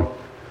Martin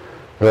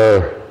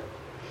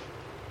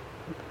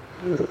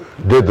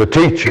did the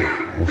teaching,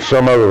 and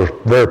some of it was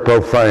very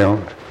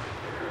profound.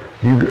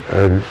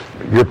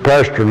 Your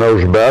pastor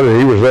knows about it.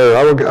 He was there.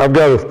 I've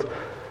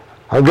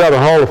got a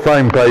Hall of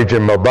Fame page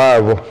in my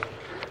Bible,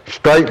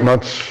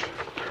 statements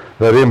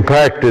that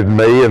impacted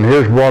me, and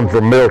here's one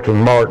from Milton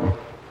Martin.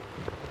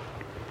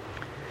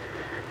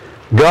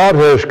 God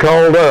has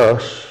called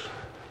us.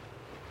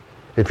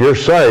 If you're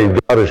saved,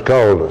 God has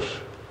called us.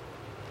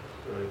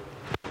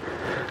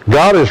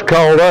 God has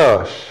called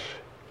us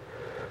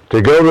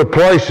to go to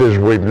places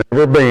we've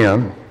never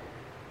been,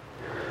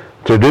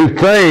 to do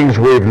things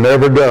we've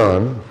never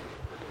done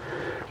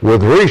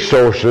with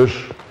resources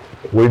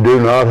we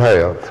do not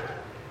have.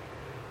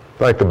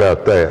 Think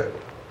about that.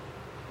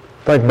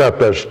 Think about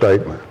that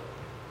statement.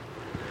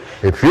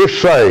 If you're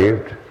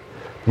saved,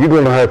 you're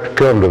going to have to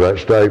come to that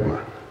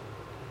statement.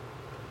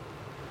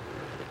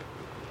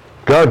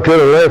 God could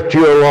have left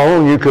you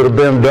alone. You could have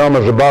been dumb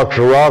as a box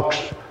of rocks,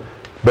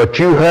 but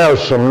you have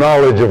some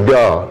knowledge of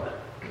God.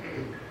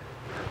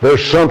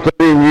 There's something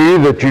in you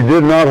that you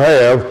did not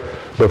have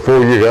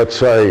before you got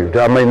saved.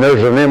 I mean,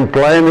 there's an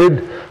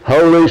implanted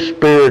Holy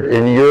Spirit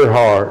in your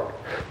heart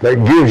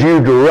that gives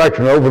you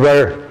direction over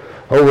there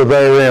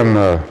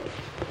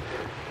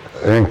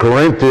in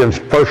Corinthians,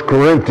 1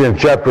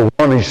 Corinthians chapter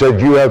 1, he said,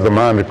 you have the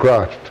mind of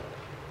Christ.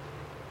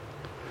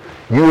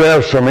 You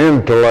have some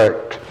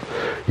intellect.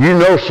 You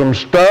know some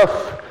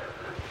stuff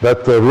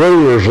that the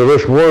rulers of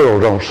this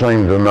world don't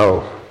seem to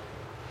know.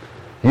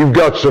 You've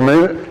got some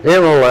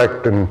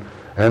intellect and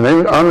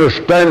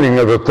understanding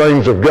of the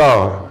things of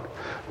God.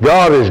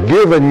 God has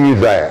given you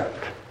that.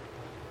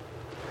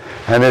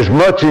 And as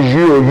much as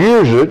you'll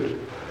use it,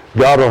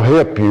 God will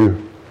help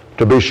you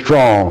to be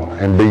strong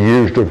and be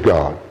used of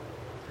God.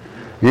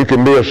 You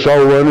can be a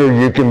soul winner,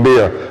 you can be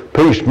a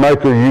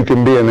peacemaker, you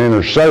can be an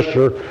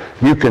intercessor,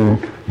 you can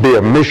be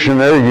a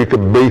missionary, you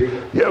can be,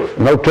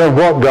 no telling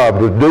what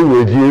God would do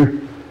with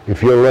you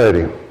if you'll let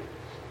him.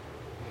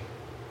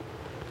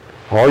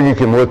 Or you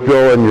can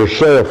withdraw in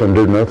yourself and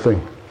do nothing.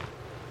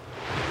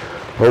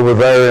 Over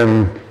there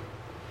in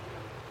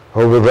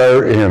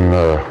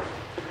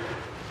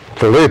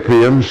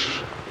Philippians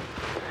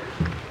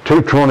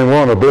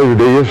 2:21, I believe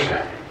it is.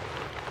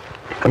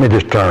 Let me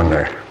just turn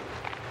there.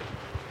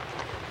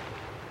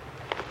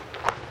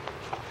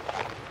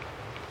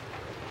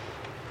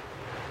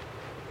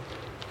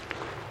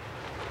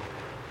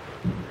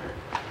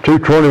 For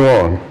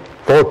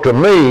to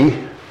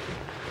me,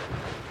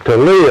 to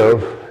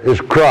live is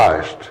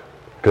Christ,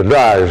 to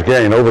die is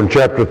gain. Over in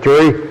chapter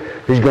 3,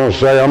 he's going to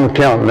say, I'm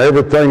counting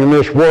everything in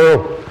this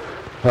world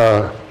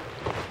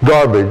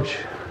garbage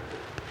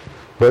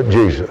but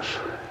Jesus.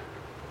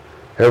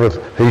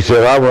 He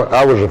said,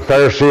 I was a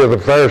Pharisee of the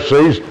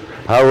Pharisees.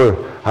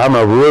 I'm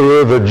a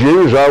ruler of the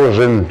Jews. I was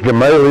in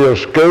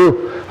Gamaliel's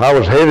school. I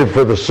was headed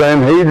for the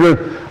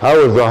Sanhedrin. I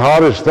was the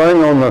hottest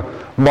thing on the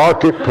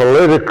market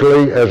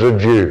politically as a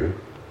Jew.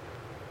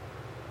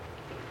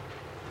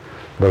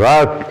 But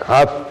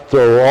I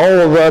throw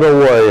all of that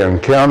away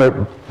and count it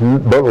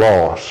but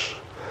loss,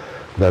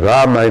 that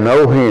I may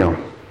know him,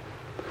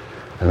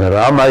 and that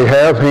I may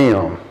have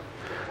him,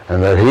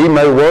 and that he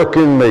may work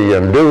in me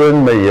and do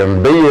in me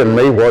and be in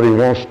me what he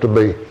wants to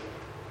be.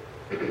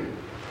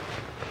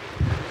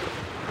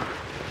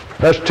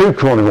 That's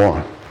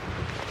 2:21.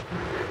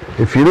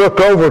 If you look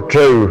over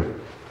to,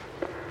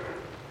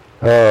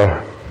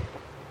 that's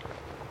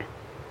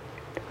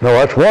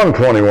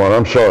 1:21,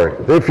 I'm sorry.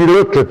 If you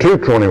look to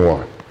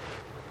 2:21.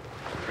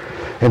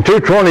 In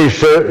 2:20 he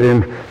said,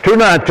 in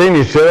 2:19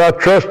 he said, I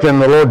trust in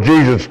the Lord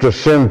Jesus to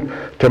send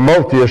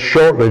Timotheus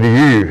shortly to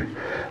you,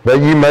 that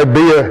you may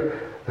be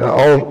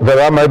that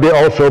I may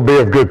also be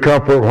of good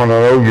comfort when I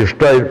know your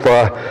state, for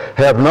I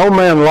have no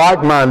man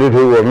like-minded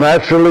who will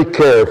naturally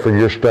care for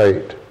your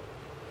state.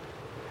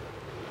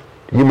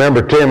 You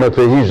remember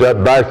Timothy, he's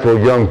that bashful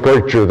young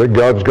preacher that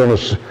God's going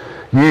to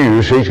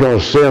use.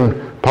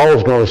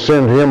 Paul's going to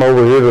send him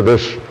over here to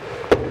this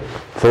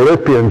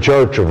Philippian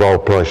church of all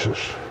places.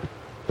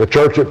 The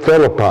church at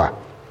Philippi.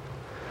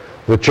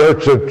 The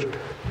church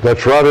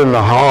that's right in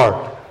the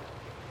heart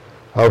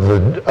of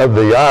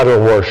the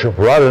idol worship,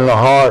 right in the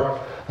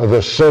heart of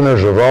the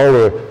sinners of all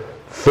the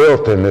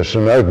filthiness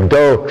and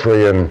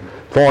adultery and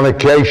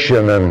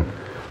fornication and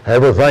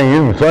everything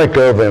you can think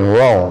of in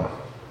Rome.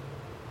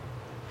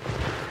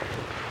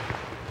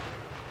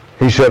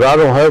 He said, I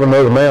don't have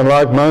another man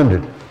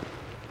like-minded.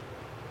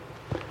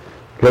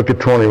 Look at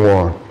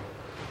 21.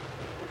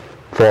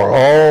 For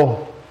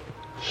all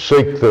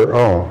seek their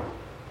own,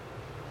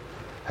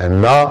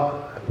 and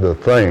not the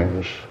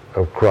things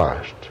of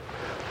Christ.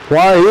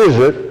 Why is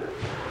it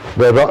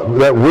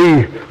that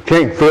we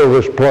can't fill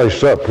this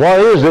place up? Why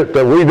is it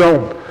that we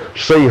don't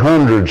see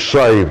hundreds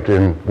saved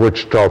in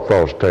Wichita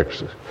Falls,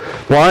 Texas?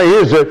 Why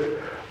is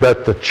it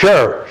that the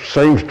church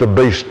seems to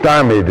be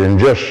stymied and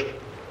just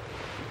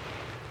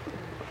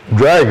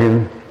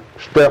dragging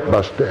step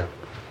by step?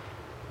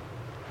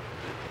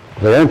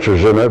 The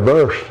answer's in that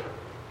verse.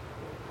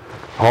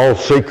 All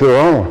seek their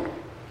own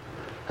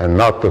and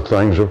not the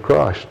things of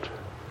Christ.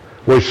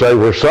 We say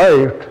we're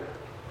saved.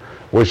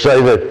 We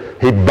say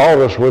that he bought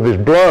us with his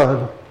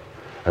blood.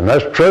 And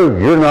that's true.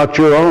 You're not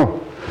your own,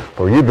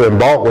 for you've been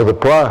bought with a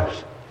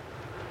price.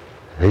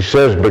 He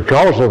says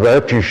because of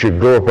that you should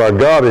glorify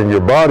God in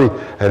your body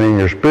and in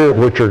your spirit,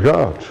 which are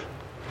God's.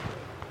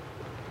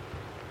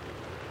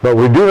 But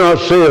we do not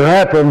see it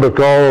happen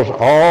because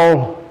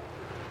all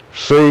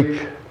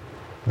seek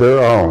their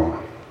own.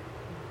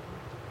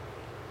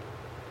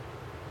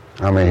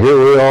 I mean, here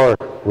we are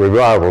at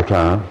revival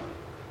time,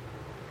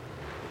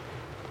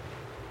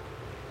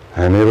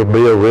 and it'll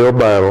be a real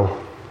battle.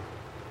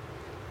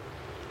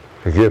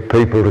 to get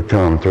people to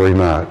come 3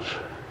 nights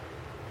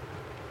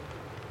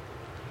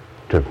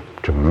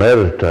to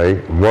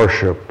meditate and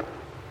worship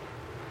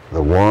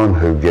the one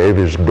who gave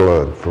his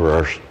blood for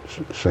our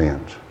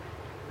sins.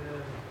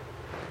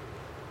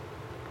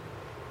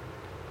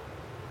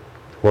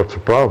 What's the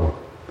problem?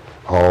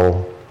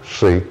 All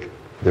seek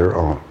their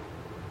own.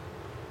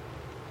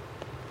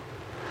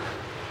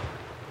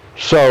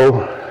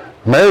 So,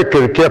 Mary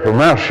could have kept her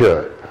mouth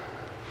shut.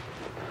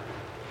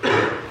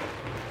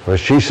 But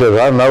she said,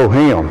 I know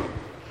him,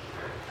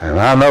 and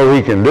I know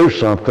he can do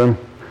something,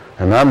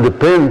 and I'm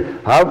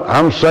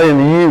saying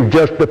to you,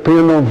 just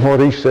depend on what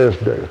he says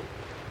do.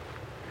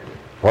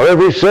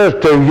 Whatever he says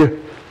to you,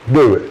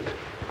 do it.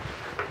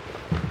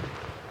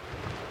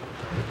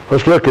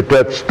 Let's look at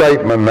that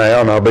statement now,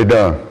 and I'll be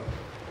done.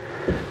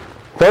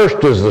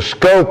 First is the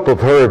scope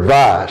of her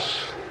advice.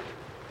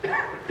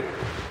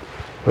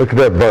 Look at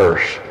that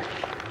verse.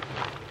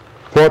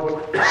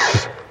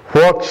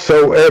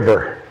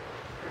 Whatsoever.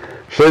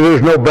 See,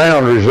 there's no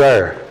boundaries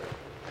there.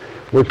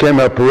 We came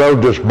up the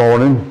road this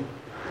morning.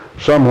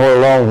 Somewhere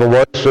along the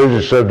way,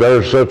 Susie said,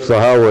 there sits the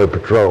highway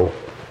patrol.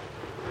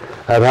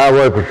 That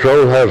highway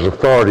patrol has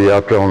authority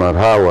out there on that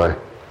highway.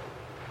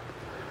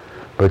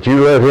 But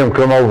you let him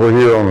come over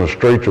here on the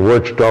streets of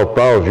Wichita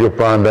Falls, you'll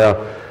find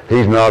out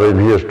he's not in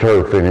his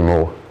turf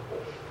anymore.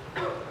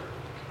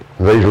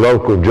 These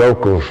local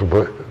jokers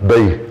will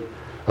be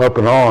up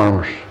in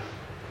arms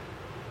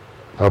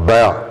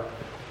about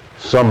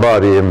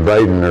somebody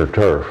invading their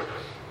turf.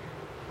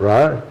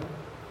 Right?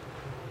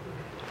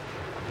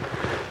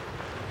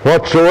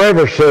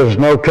 Whatsoever says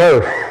no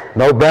turf,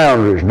 no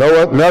boundaries,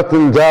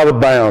 nothing's out of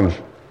bounds,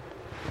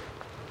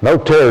 no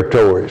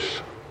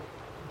territories.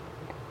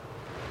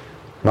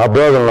 My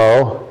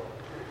brother-in-law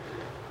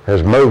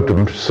has moved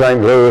to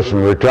St. Louis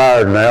and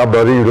retired now,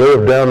 but he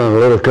lived down in a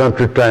little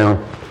country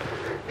town,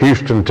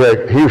 Houston,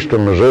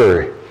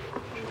 Missouri.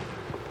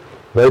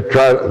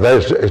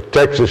 That's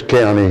Texas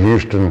County,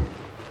 Houston,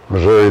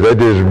 Missouri. They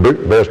did the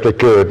best they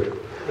could.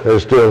 They're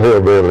still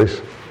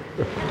hillbillies.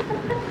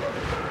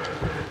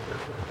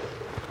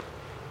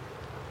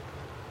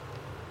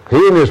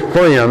 He and his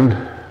friend,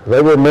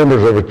 they were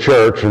members of a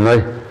church, and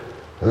he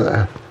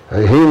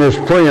and his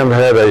friend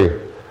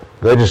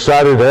they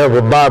decided to have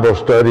a Bible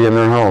study in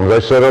their home. They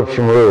set up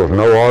some rules,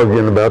 no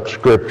arguing about the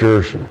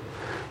scriptures.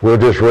 We'll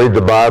just read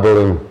the Bible,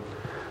 and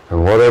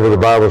whatever the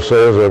Bible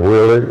says,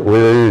 we'll either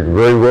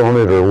agree on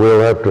it or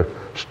we'll have to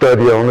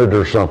study on it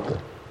or something.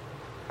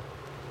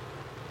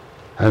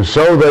 And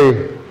so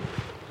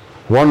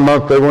one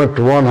month they went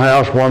to one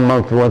house, one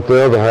month they went to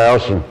the other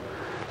house, and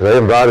they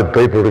invited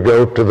people to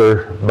go to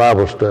their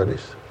Bible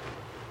studies.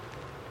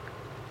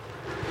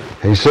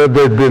 He said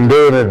they'd been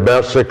doing it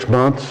about 6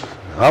 months.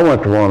 I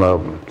went to one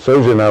of them.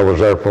 Susie and I was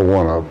there for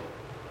one of them.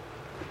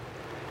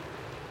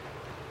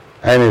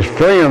 And his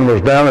friend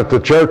was down at the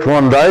church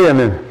one day, and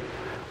then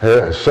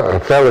a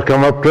fellow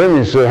come up to him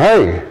and he said,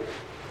 hey,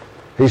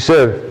 he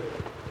said,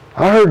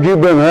 I heard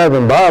you've been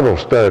having Bible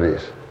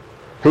studies.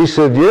 He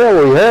said, yeah,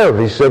 we have.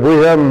 He said, we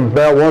have them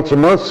about once a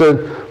month. Said,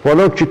 why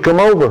don't you come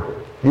over?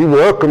 You're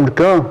welcome to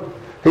come.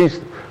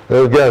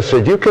 The guy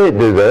said, you can't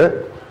do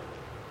that.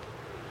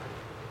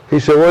 He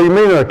said, what do you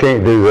mean I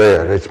can't do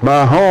that? It's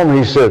my home.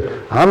 He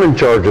said, I'm in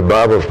charge of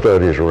Bible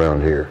studies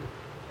around here.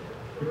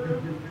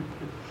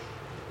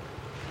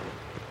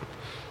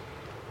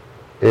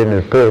 Isn't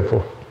it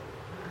pitiful?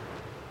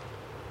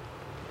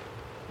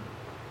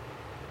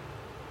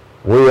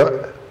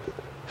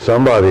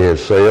 Somebody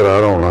has said, I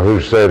don't know who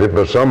said it,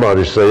 but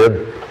somebody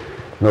said,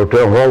 no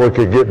telling what we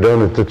could get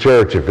done at the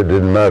church if it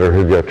didn't matter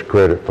who got the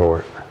credit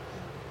for it.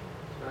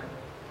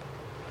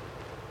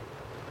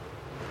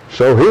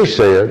 So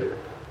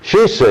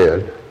she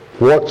said,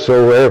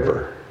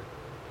 whatsoever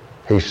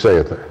he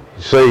saith.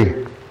 You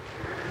see,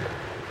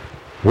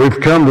 we've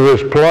come to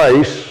this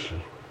place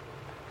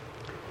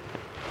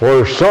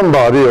where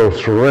somebody will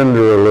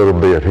surrender a little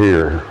bit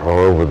here or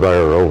over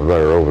there, over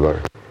there, over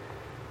there.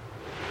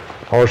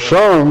 Or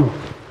some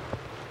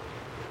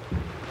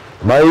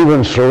may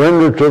even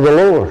surrender to the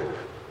Lord.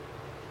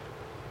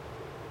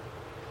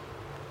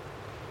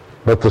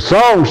 But the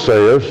song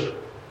says,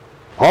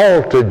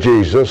 all to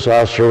Jesus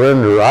I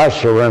surrender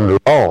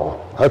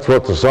all. That's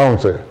what the song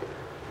says.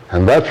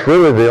 And that's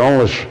really the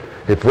only,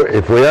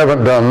 if we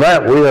haven't done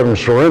that, we haven't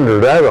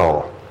surrendered at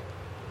all.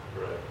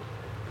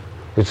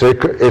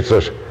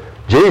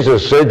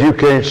 Jesus said you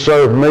can't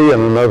serve me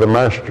and another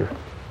master.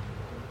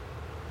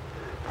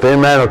 If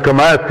any man will come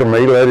after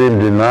me, let him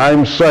deny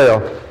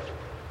himself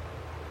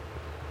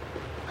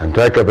and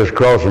take up his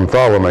cross and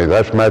follow me.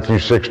 That's Matthew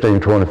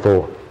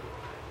 16:24.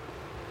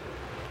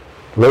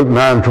 Luke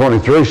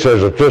 9:23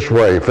 says it this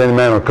way, if any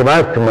man will come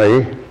after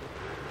me,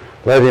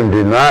 let him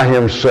deny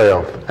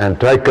himself and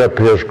take up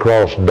his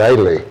cross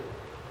daily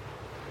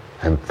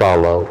and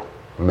follow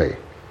me.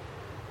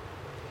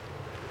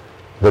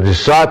 The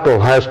disciple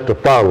has to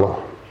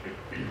follow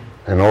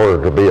in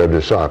order to be a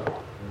disciple.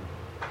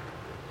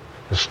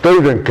 A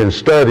student can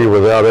study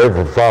without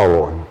ever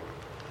following.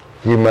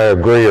 You may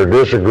agree or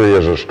disagree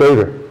as a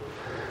student,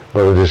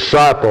 but a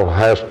disciple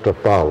has to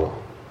follow.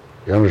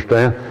 You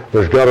understand?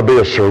 There's got to be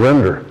a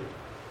surrender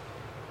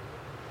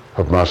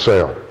of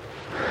myself.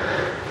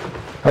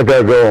 I got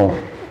to go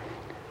on.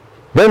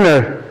 Then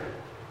there,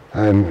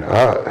 and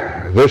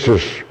this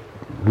is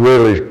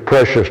really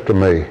precious to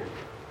me.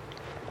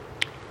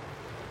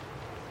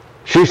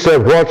 She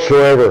said,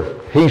 whatsoever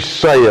he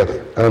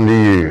saith unto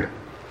you.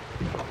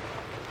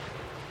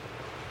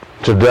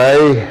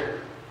 Today,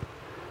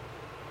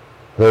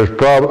 there's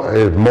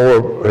probably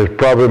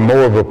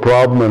more of a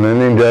problem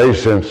than any day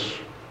since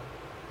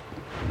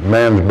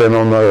man's been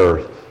on the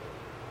earth.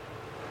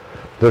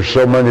 There's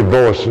so many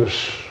voices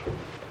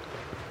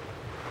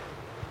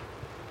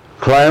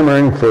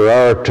clamoring for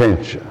our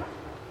attention.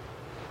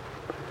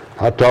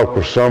 I talked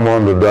with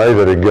someone today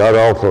that had got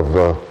off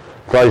of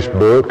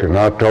Facebook, and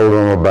I told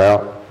them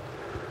about,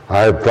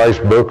 I had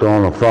Facebook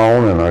on the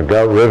phone, and I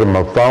got rid of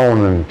my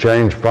phone and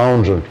changed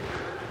phones, and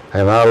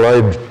I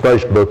laid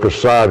Facebook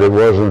aside. It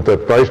wasn't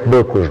that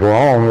Facebook was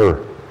wrong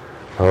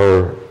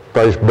or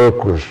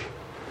Facebook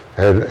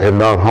had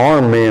not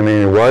harmed me in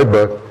any way,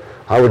 but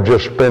I was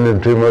just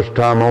spending too much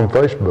time on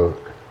Facebook.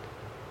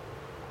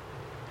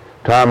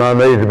 Time I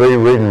needed to be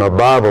reading my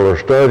Bible or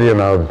studying,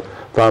 I would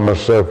find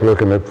myself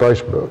looking at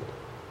Facebook.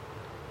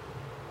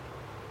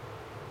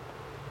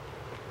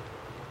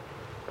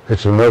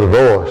 It's another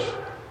voice.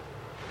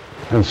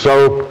 And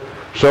so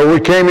we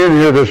came in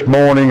here this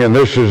morning, and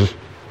this is,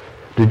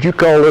 did you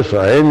call this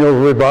an annual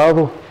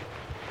revival?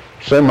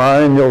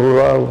 Semi-annual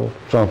revival?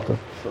 Something.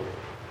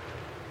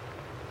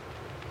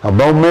 A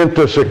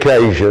momentous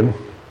occasion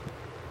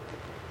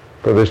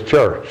for this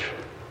church.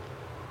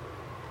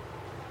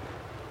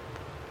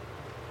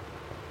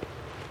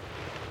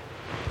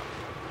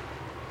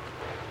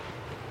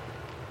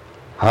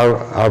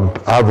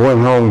 I've went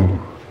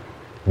home,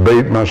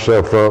 beat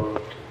myself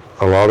up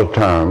a lot of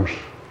times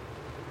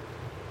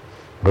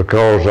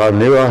because I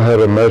knew I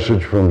had a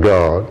message from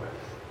God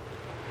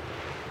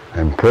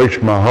and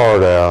preached my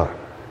heart out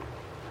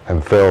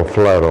and fell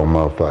flat on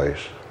my face.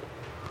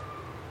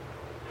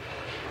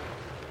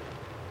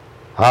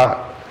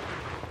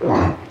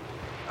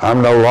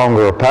 I'm no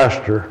longer a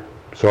pastor,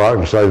 so I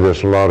can say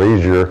this a lot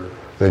easier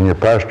than your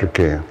pastor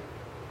can.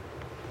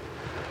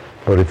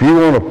 But if you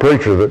want a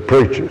preacher that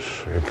preaches,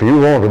 if you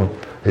want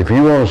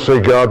to see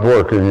God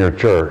work in your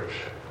church,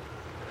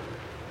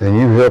 then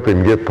you help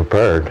him get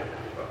prepared.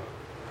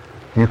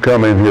 You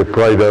come in here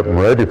prayed up and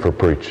ready for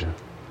preaching.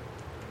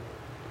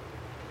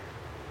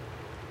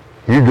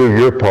 You do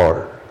your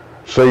part.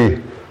 See,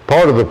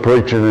 part of the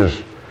preaching is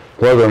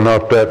whether or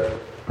not that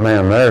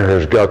man there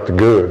has got the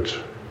goods.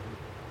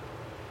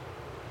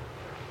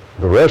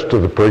 The rest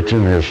of the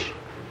preaching is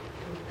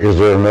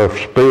there enough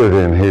spirit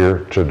in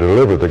here to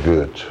deliver the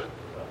goods?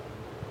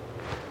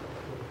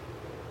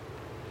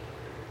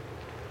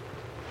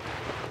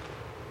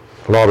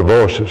 A lot of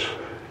voices,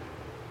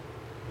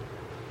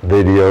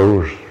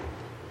 videos,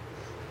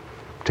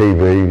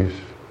 TVs,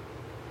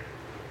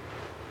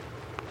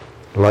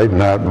 late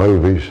night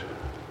movies,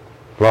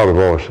 a lot of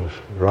voices,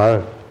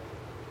 right?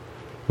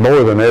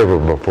 More than ever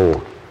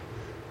before.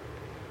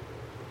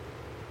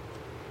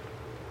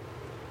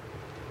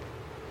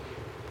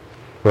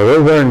 But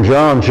over in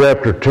John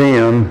chapter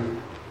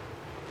 10,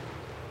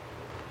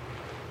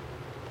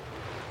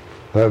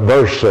 that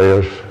verse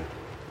says,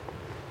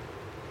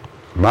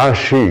 my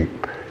sheep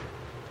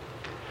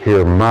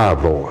hear my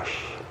voice.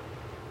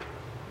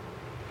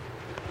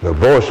 The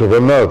voice of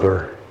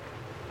another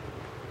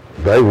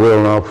they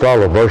will not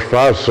follow. Verse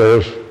 5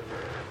 says,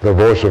 the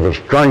voice of a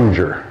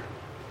stranger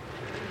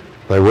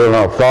they will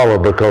not follow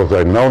because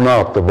they know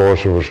not the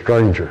voice of a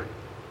stranger.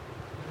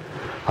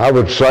 I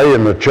would say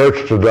in the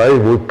church today,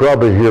 we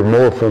probably hear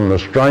more from the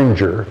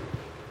stranger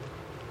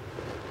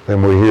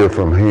than we hear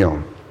from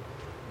him.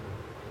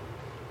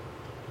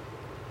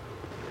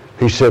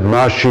 He said,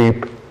 my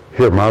sheep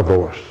hear my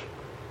voice.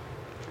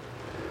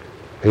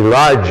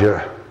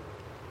 Elijah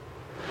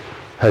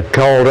had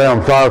called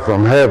down fire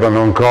from heaven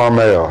on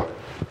Carmel.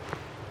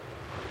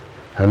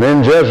 And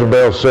then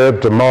Jezebel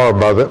said,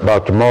 by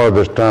tomorrow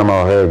this time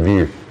I'll have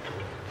you.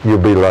 You'll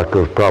be like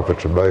those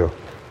prophets of Baal.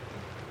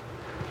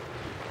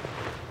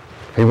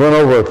 He went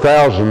over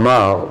 1,000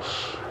 miles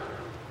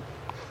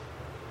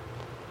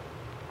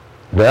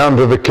down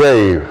to the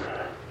cave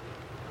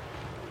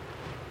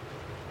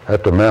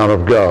at the Mount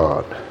of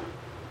God.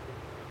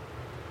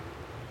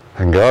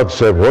 And God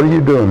said, what are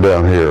you doing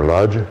down here,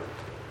 Elijah?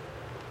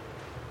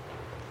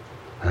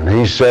 And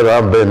he said,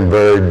 I've been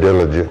very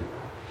diligent.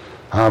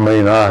 I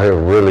mean, I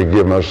have really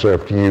given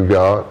myself to you,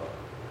 God.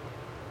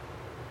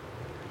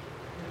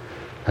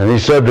 And he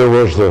said there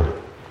was the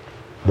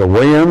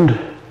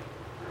wind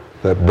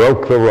that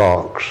broke the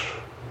rocks,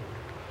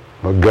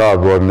 but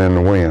God wasn't in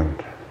the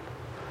wind.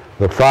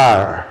 The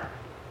fire,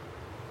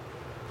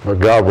 but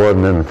God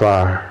wasn't in the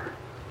fire.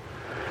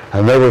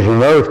 And there was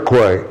an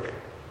earthquake,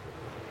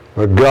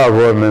 but God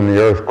wasn't in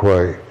the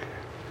earthquake.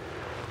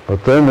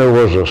 But then there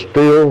was a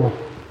still,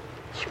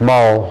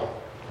 small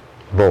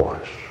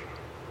voice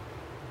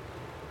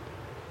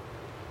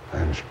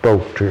and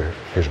spoke to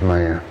his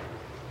man.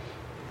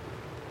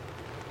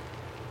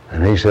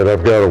 And he said,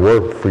 I've got a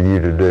work for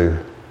you to do.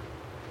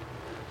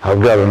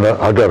 I've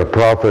got a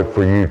prophet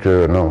for you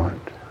to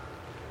anoint.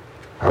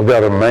 I've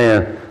got a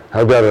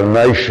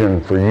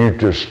nation for you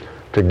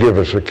to give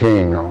us a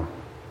king on.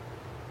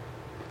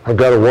 I've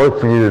got a work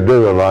for you to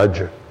do,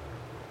 Elijah.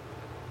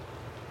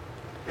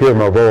 Hear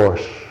my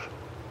voice,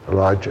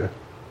 Elijah.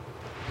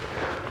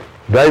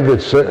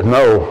 David said,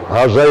 no,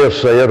 Isaiah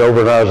said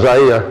over in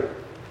Isaiah,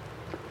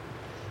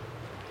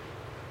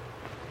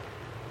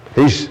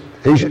 he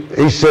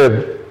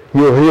said,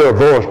 you'll hear a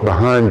voice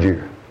behind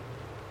you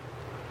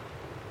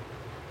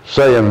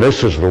saying,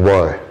 this is the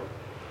way.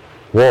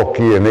 Walk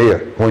ye in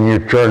it. When you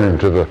turn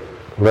into the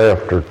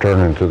left or turn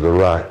into the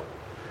right,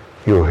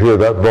 you'll hear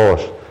that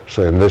voice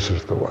saying, this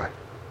is the way.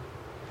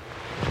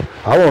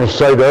 I want to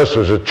say to us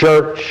as a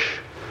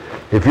church,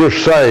 if you're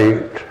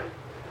saved,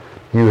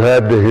 you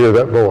had to hear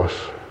that voice.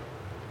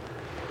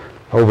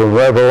 Over in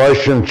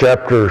Revelation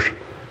chapters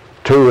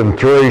 2 and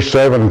 3,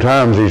 7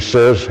 times he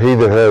says, he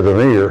that hath an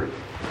ear,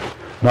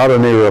 not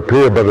an ear up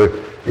here, but an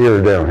ear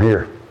down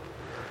here.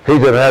 He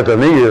that hath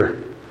an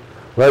ear,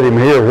 let him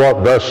hear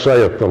what thus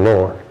saith the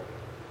Lord.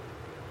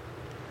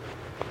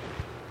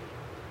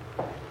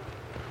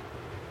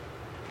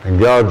 And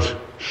God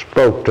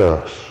spoke to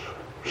us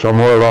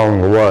somewhere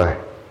along the way.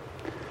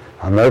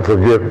 I'll never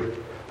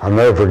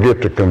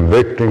forget the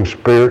convicting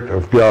Spirit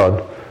of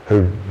God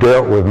who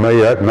dealt with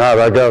me that night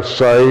I got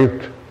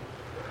saved.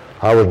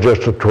 I was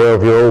just a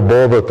 12-year-old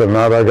boy, but the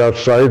night I got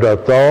saved, I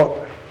thought,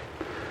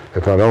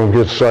 if I don't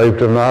get saved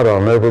tonight,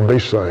 I'll never be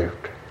saved.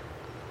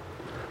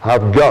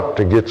 I've got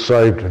to get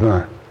saved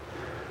tonight.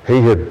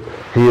 He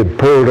had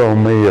pulled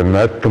on me, and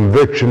that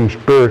conviction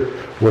spirit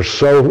was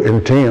so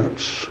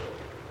intense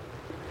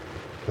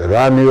that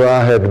I knew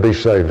I had to be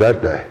saved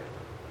that day.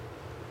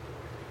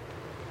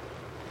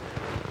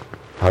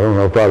 I don't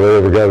know if I've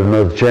ever got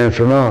another chance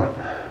or not.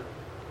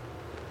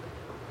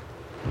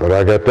 But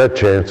I got that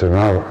chance, and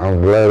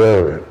I'm glad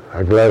of it.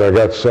 I'm glad I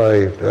got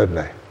saved that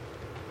day.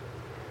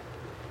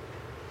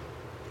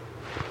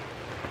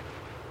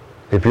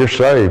 If you're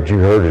saved, you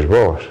heard his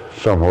voice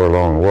somewhere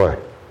along the way.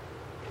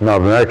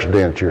 Not an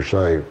accident you're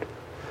saved.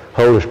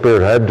 Holy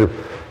Spirit had to...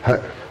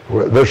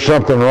 there's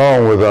something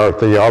wrong with our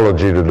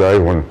theology today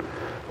when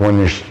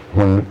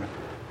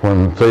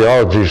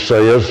theology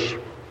says,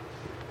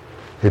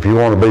 if you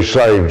want to be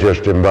saved,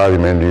 just invite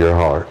him into your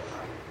heart.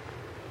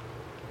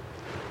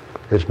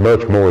 It's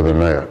much more than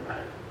that.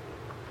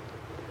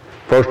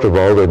 First of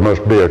all, there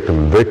must be a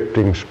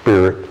convicting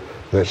spirit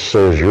that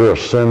says you're a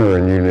sinner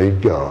and you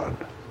need God.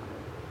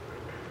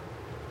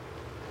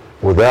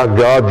 Without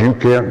God, you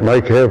can't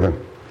make heaven.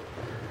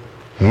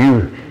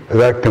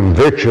 That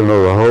conviction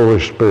of the Holy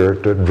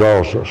Spirit that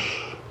draws us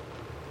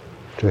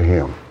to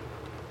him.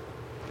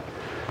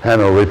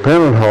 And a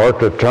repentant heart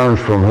that turns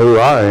from who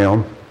I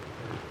am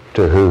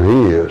to who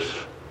he is.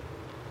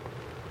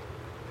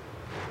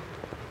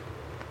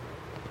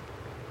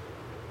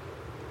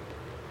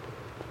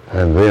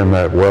 And then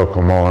that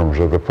welcome arms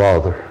of the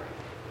Father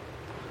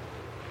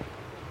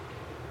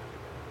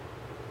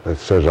that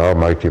says, I'll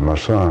make you my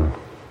son.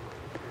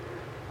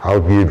 I'll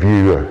give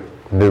you a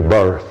new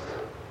birth.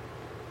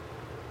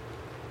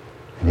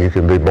 And you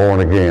can be born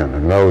again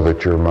and know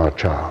that you're my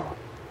child.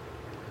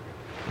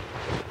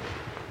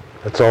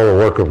 That's all the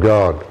work of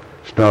God.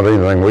 It's not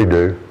anything we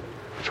do.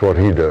 It's what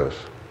he does.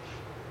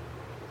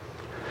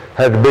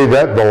 Had to be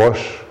that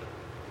voice.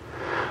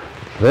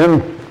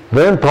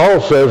 Then Paul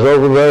says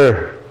over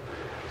there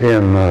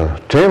in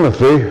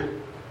Timothy,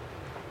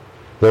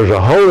 there's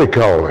a holy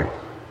calling.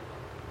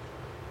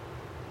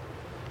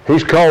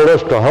 He's called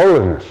us to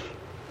holiness.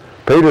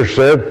 Peter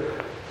said,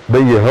 be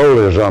ye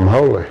holy as I'm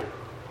holy.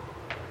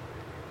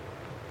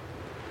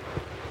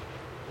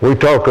 We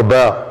talk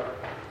about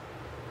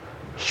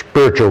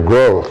spiritual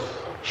growth.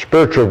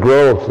 Spiritual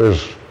growth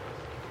is,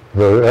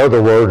 the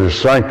other word is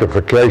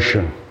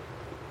sanctification.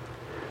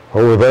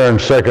 Over there in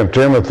 2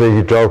 Timothy,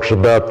 he talks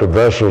about the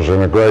vessels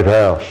in a great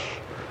house.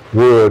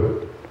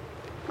 Wood,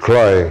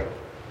 clay,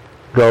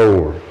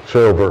 gold,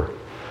 silver.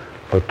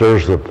 But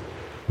there's the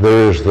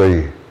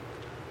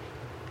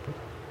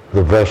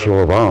vessel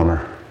of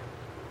honor.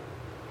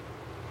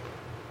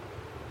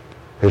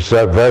 It's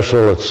that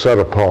vessel that's set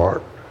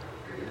apart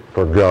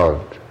for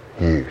God's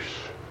use.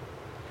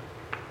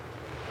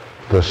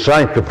 The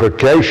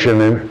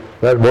sanctification, in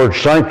that word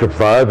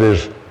sanctified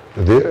is,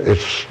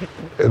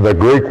 the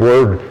Greek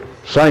word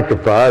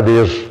sanctified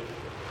is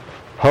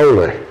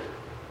holy.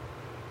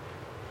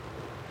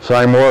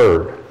 Same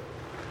word.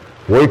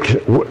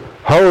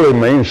 Holy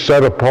means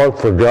set apart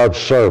for God's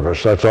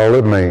service. That's all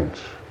it means.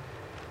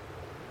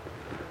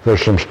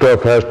 There's some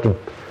stuff has to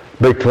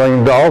be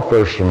cleaned off.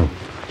 There's some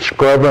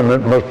scrubbing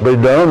that must be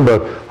done,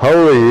 but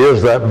holy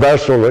is that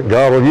vessel that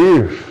God will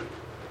use.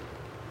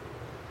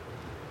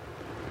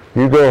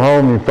 You go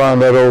home and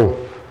find that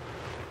old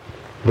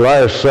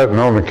glass sitting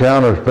on the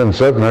counter. It's been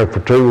sitting there for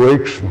 2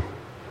 weeks.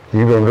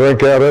 You going to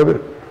drink out of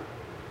it?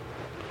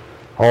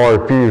 Or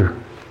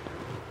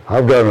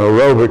I've got an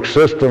aerobic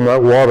system.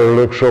 That water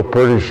looks so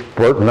pretty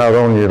splurting out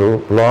on your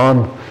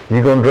lawn.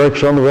 You going to drink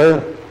some of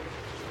that?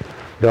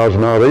 God's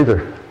not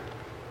either.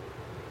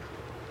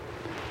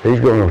 He's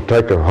going to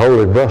take a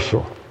holy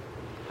vessel,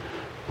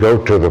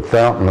 go to the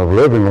fountain of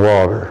living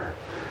water,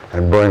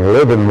 and bring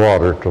living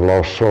water to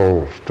lost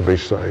souls to be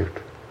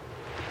saved.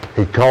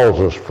 He calls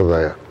us for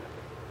that.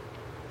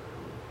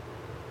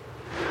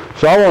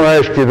 So I want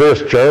to ask you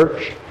this,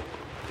 church.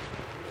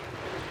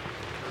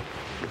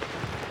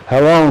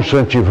 How long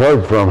since you've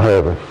heard from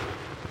heaven?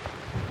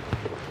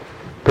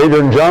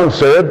 Peter and John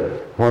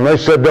said, when they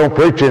said don't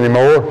preach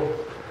anymore,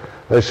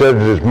 they said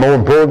it's more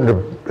important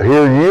to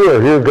hear you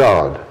or hear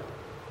God.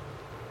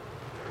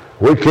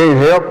 We can't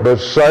help but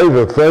say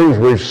the things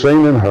we've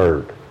seen and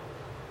heard.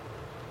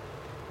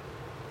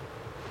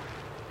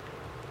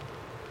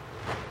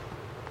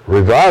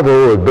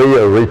 Revival would be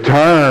a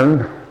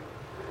return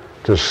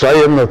to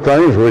saying the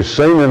things we've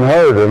seen and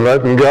heard and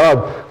letting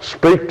God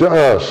speak to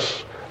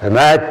us and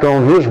act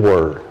on His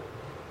Word.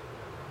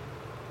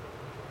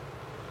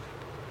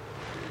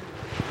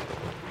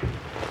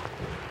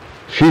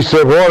 She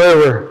said,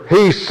 whatever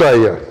He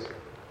saith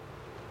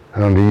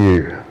unto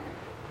you.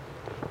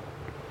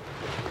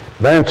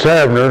 Vance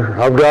Havner,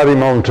 I've got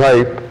him on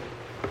tape,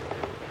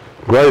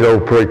 great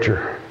old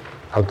preacher.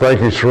 I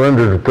think he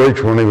surrendered to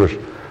preach when he was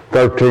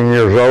 13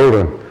 years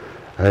old,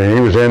 and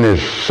he was in his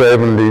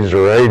 70s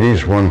or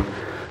 80s when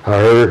I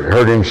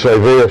heard him say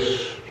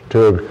this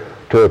to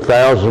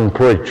 1,000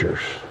 preachers.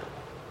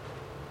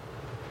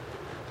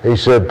 He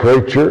said,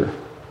 preacher,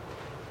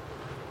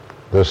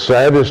 the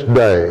saddest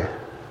day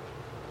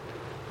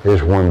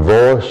is when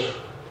voice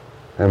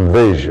and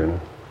vision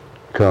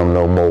come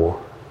no more.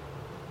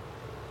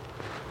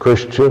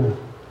 Christian,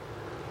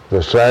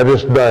 the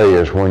saddest day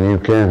is when you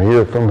can't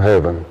hear from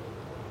heaven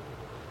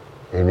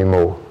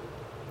anymore.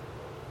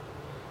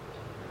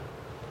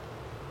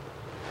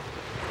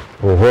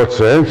 Well, what's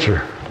the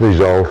answer? These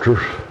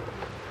altars,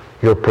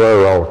 your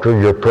prayer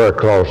altar, your prayer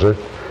closet,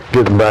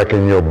 getting back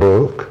in your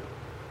book.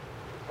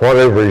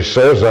 Whatever He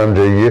says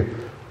unto you,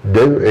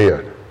 do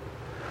it.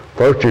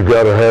 First, you've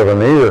got to have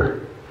an ear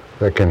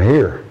that can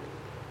hear.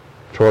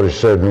 That's what He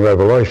said in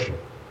Revelation.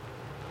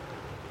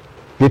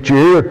 Get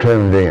your ear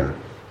tuned in.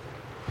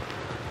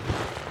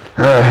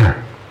 And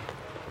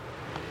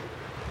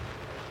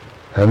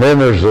then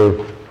there's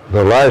the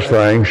last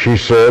thing. She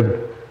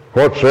said,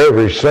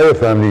 whatsoever He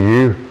saith unto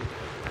you,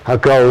 I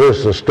call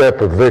this the step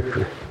of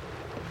victory.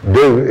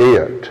 Do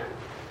it.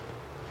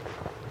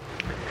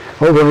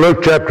 Over in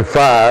Luke chapter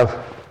 5,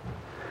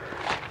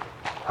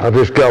 I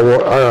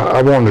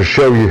wanted to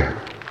show you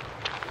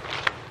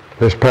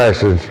this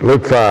passage,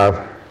 Luke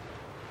 5.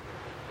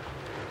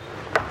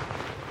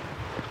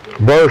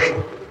 Verse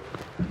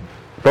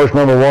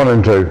number 1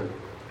 and 2.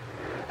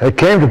 It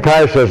came to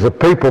pass as the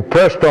people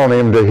pressed on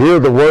him to hear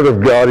the word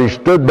of God, he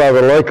stood by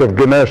the lake of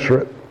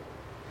Gennesaret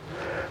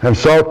and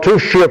saw two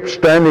ships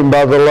standing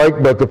by the lake,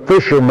 but the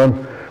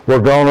fishermen were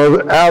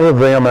gone out of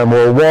them and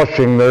were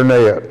washing their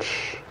nets.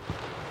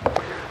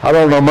 I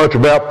don't know much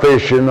about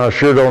fishing. I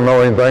sure don't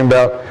know anything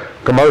about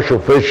commercial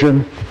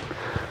fishing,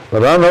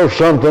 but I know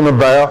something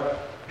about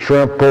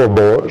shrimp poor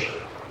boys.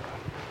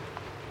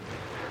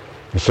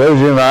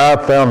 Susie and I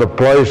found a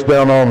place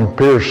down on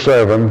Pier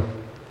 7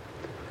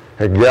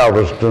 at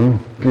Galveston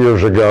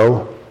years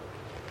ago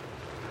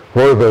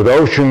where the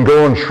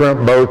ocean-going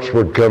shrimp boats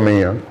would come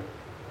in.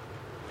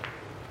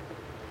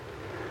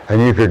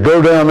 And you could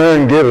go down there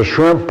and get a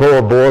shrimp poor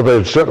boy.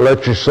 They'd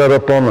let you set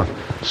up on the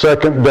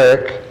second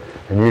deck,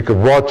 and you could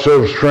watch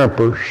those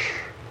shrimpers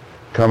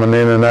coming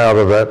in and out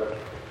of that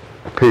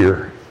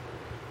pier.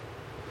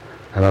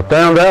 And I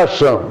found out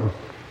something.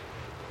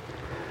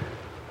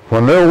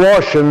 When they're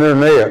washing their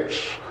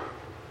nets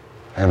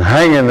and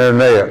hanging their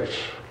nets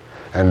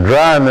and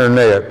drying their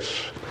nets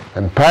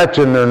and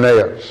patching their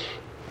nets,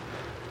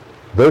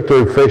 they're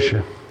through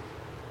fishing.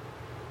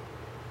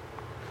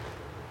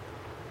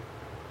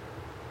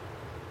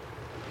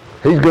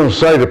 He's going to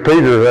say to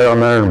Peter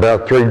down there in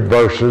about 3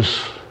 verses,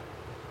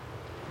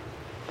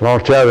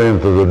 launch out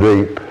into the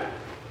deep,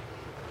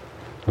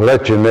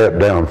 let your net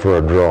down for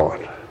a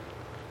draught.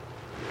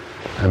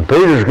 And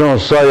Peter's going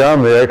to say,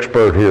 I'm the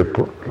expert here,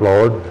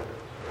 Lord.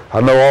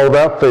 I know all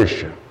about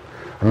fishing.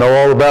 I know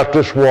all about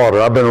this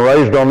water. I've been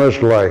raised on this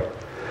lake.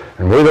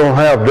 And we don't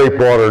have deep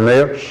water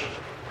nets.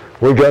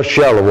 We got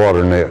shallow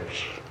water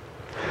nets.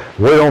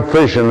 We don't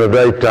fish in the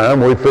daytime.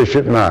 We fish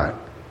at night.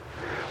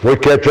 We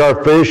catch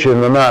our fish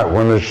in the night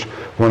when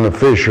the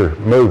fish are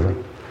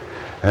moving.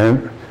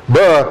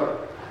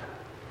 But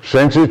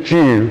since it's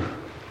you,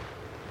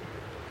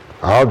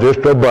 I'll just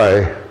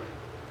obey.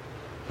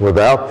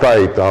 Without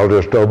faith, I'll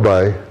just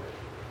obey.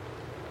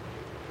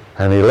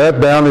 And he let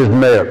down his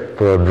net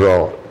for a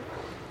draught.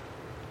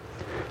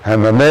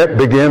 And the net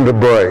began to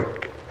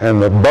break,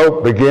 and the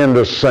boat began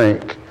to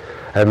sink.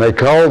 And they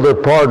called their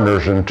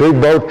partners, and 2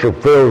 boats were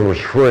filled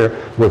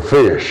with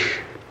fish.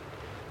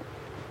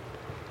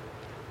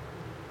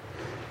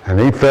 And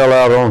he fell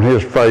out on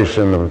his face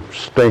in the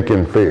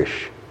stinking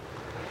fish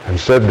and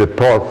said,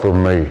 depart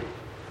from me,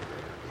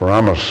 for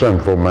I'm a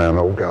sinful man,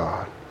 O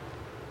God.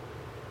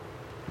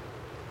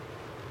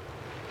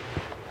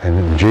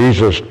 And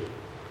Jesus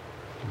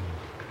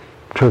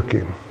took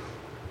him.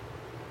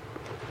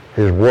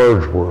 His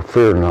words were,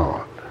 "Fear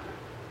not.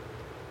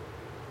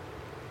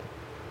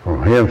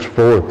 From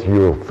henceforth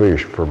you'll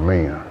fish for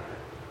men.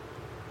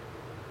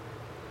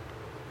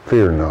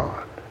 Fear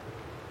not."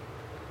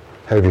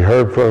 Have you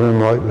heard from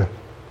him lately?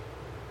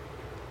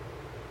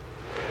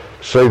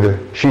 See,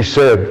 she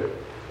said,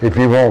 if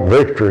you want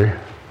victory,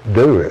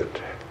 do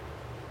it.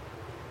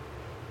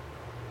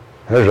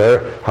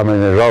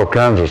 There's all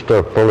kinds of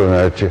stuff pulling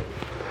at you.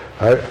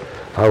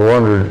 I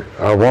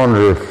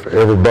wonder if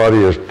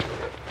everybody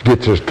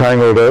gets as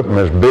tangled up and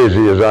as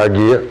busy as I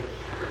get.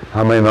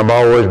 I mean, I'm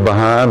always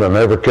behind. I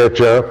never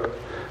catch up.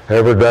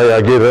 Every day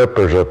I get up,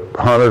 there's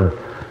 100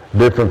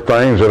 different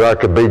things that I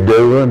could be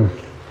doing.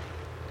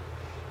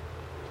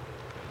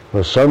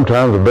 But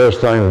sometimes the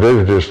best thing to do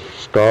is just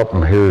stop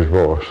and hear his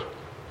voice.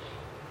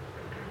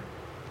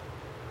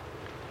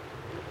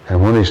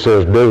 And when he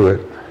says do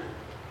it,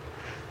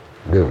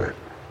 do it.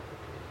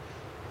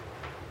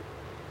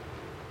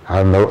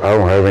 I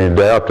don't have any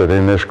doubt that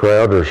in this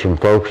crowd there's some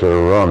folks that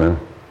are running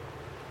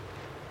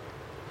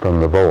from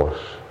the voice.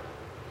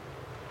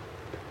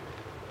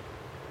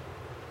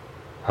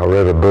 I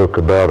read a book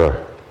about a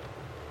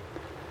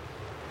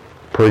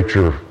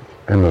preacher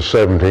in the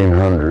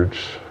 1700s.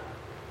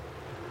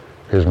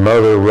 His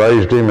mother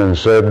raised him and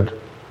said,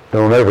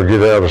 "Don't ever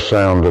get out of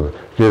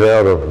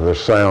the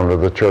sound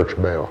of the church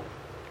bell."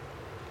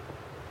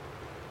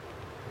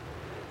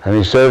 And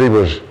he said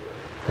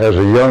as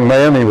a young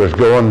man, he was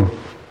going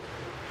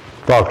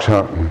fox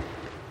hunting.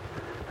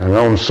 And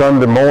on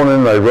Sunday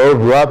morning, they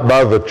rode right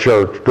by the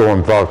church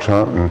going fox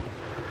hunting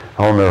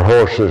on their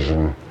horses,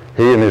 and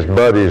he and his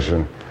buddies,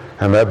 and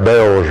that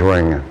bell was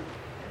ringing.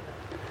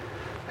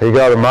 He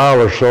got a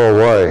mile or so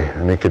away,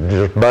 and he could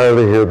just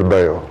barely hear the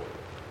bell.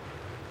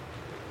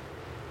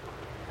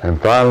 And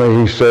finally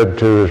he said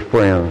to his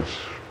friends,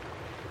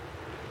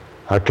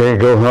 "I can't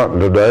go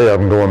hunting today,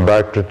 I'm going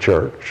back to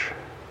church."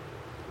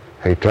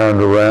 He turned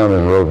around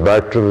and rode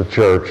back to the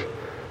church,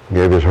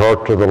 gave his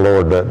heart to the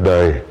Lord that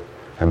day,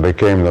 and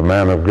became the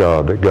man of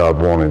God that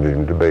God wanted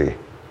him to be.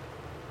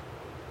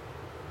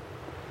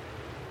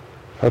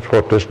 That's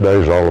what this day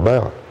is all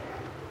about.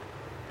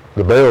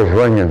 The bell's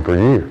ringing for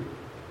you.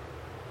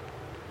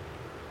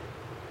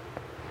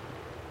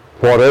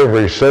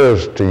 Whatever he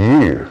says to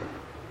you,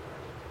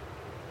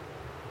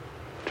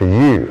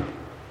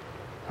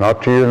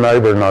 not to your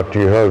neighbor, not to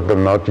your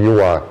husband, not to your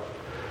wife,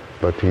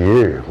 but to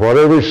you.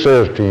 Whatever he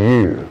says to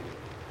you,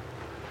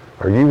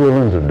 are you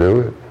willing to do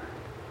it?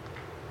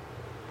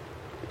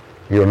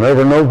 You'll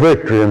never know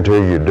victory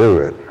until you do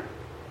it.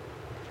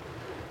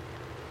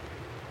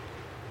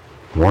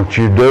 Once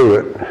you do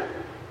it,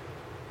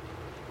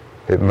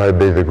 it may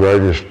be the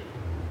greatest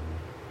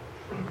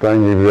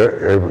thing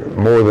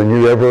more than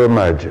you ever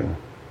imagined.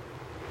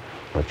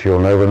 But you'll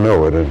never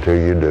know it until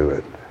you do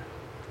it.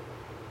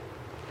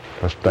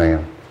 Let's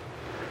stand.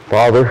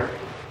 Father,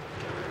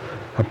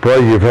 I pray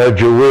you've had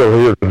your will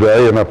here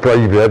today, and I pray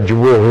you've had your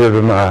will here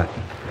tonight.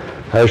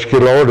 I ask you,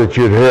 Lord, that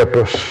you'd help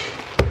us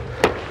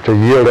to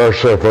yield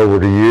ourselves over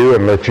to you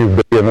and let you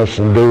be in us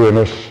and do in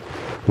us,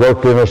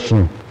 work in us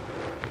and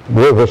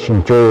with us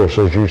and through us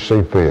as you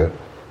see fit.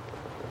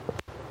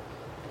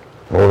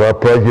 Lord, I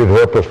pray you'd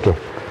help us to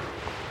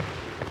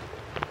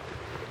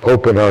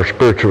open our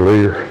spiritual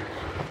ear,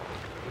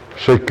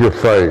 seek your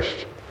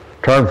face,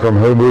 turn from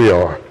whom we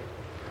are,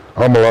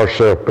 humble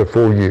ourselves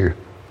before you.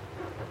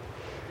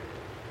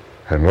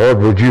 And Lord,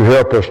 would you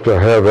help us to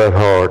have that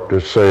heart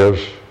that says,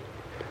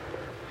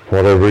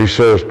 whatever he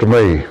says to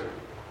me,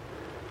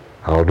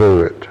 I'll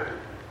do it.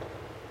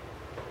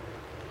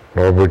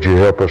 Lord, would you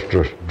help us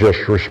to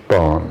just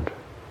respond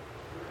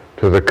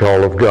to the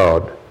call of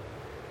God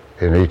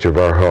in each of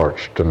our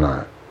hearts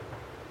tonight.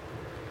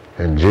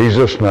 In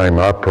Jesus' name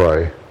I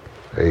pray,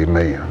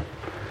 amen.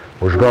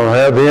 We're going to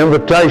have the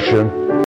invitation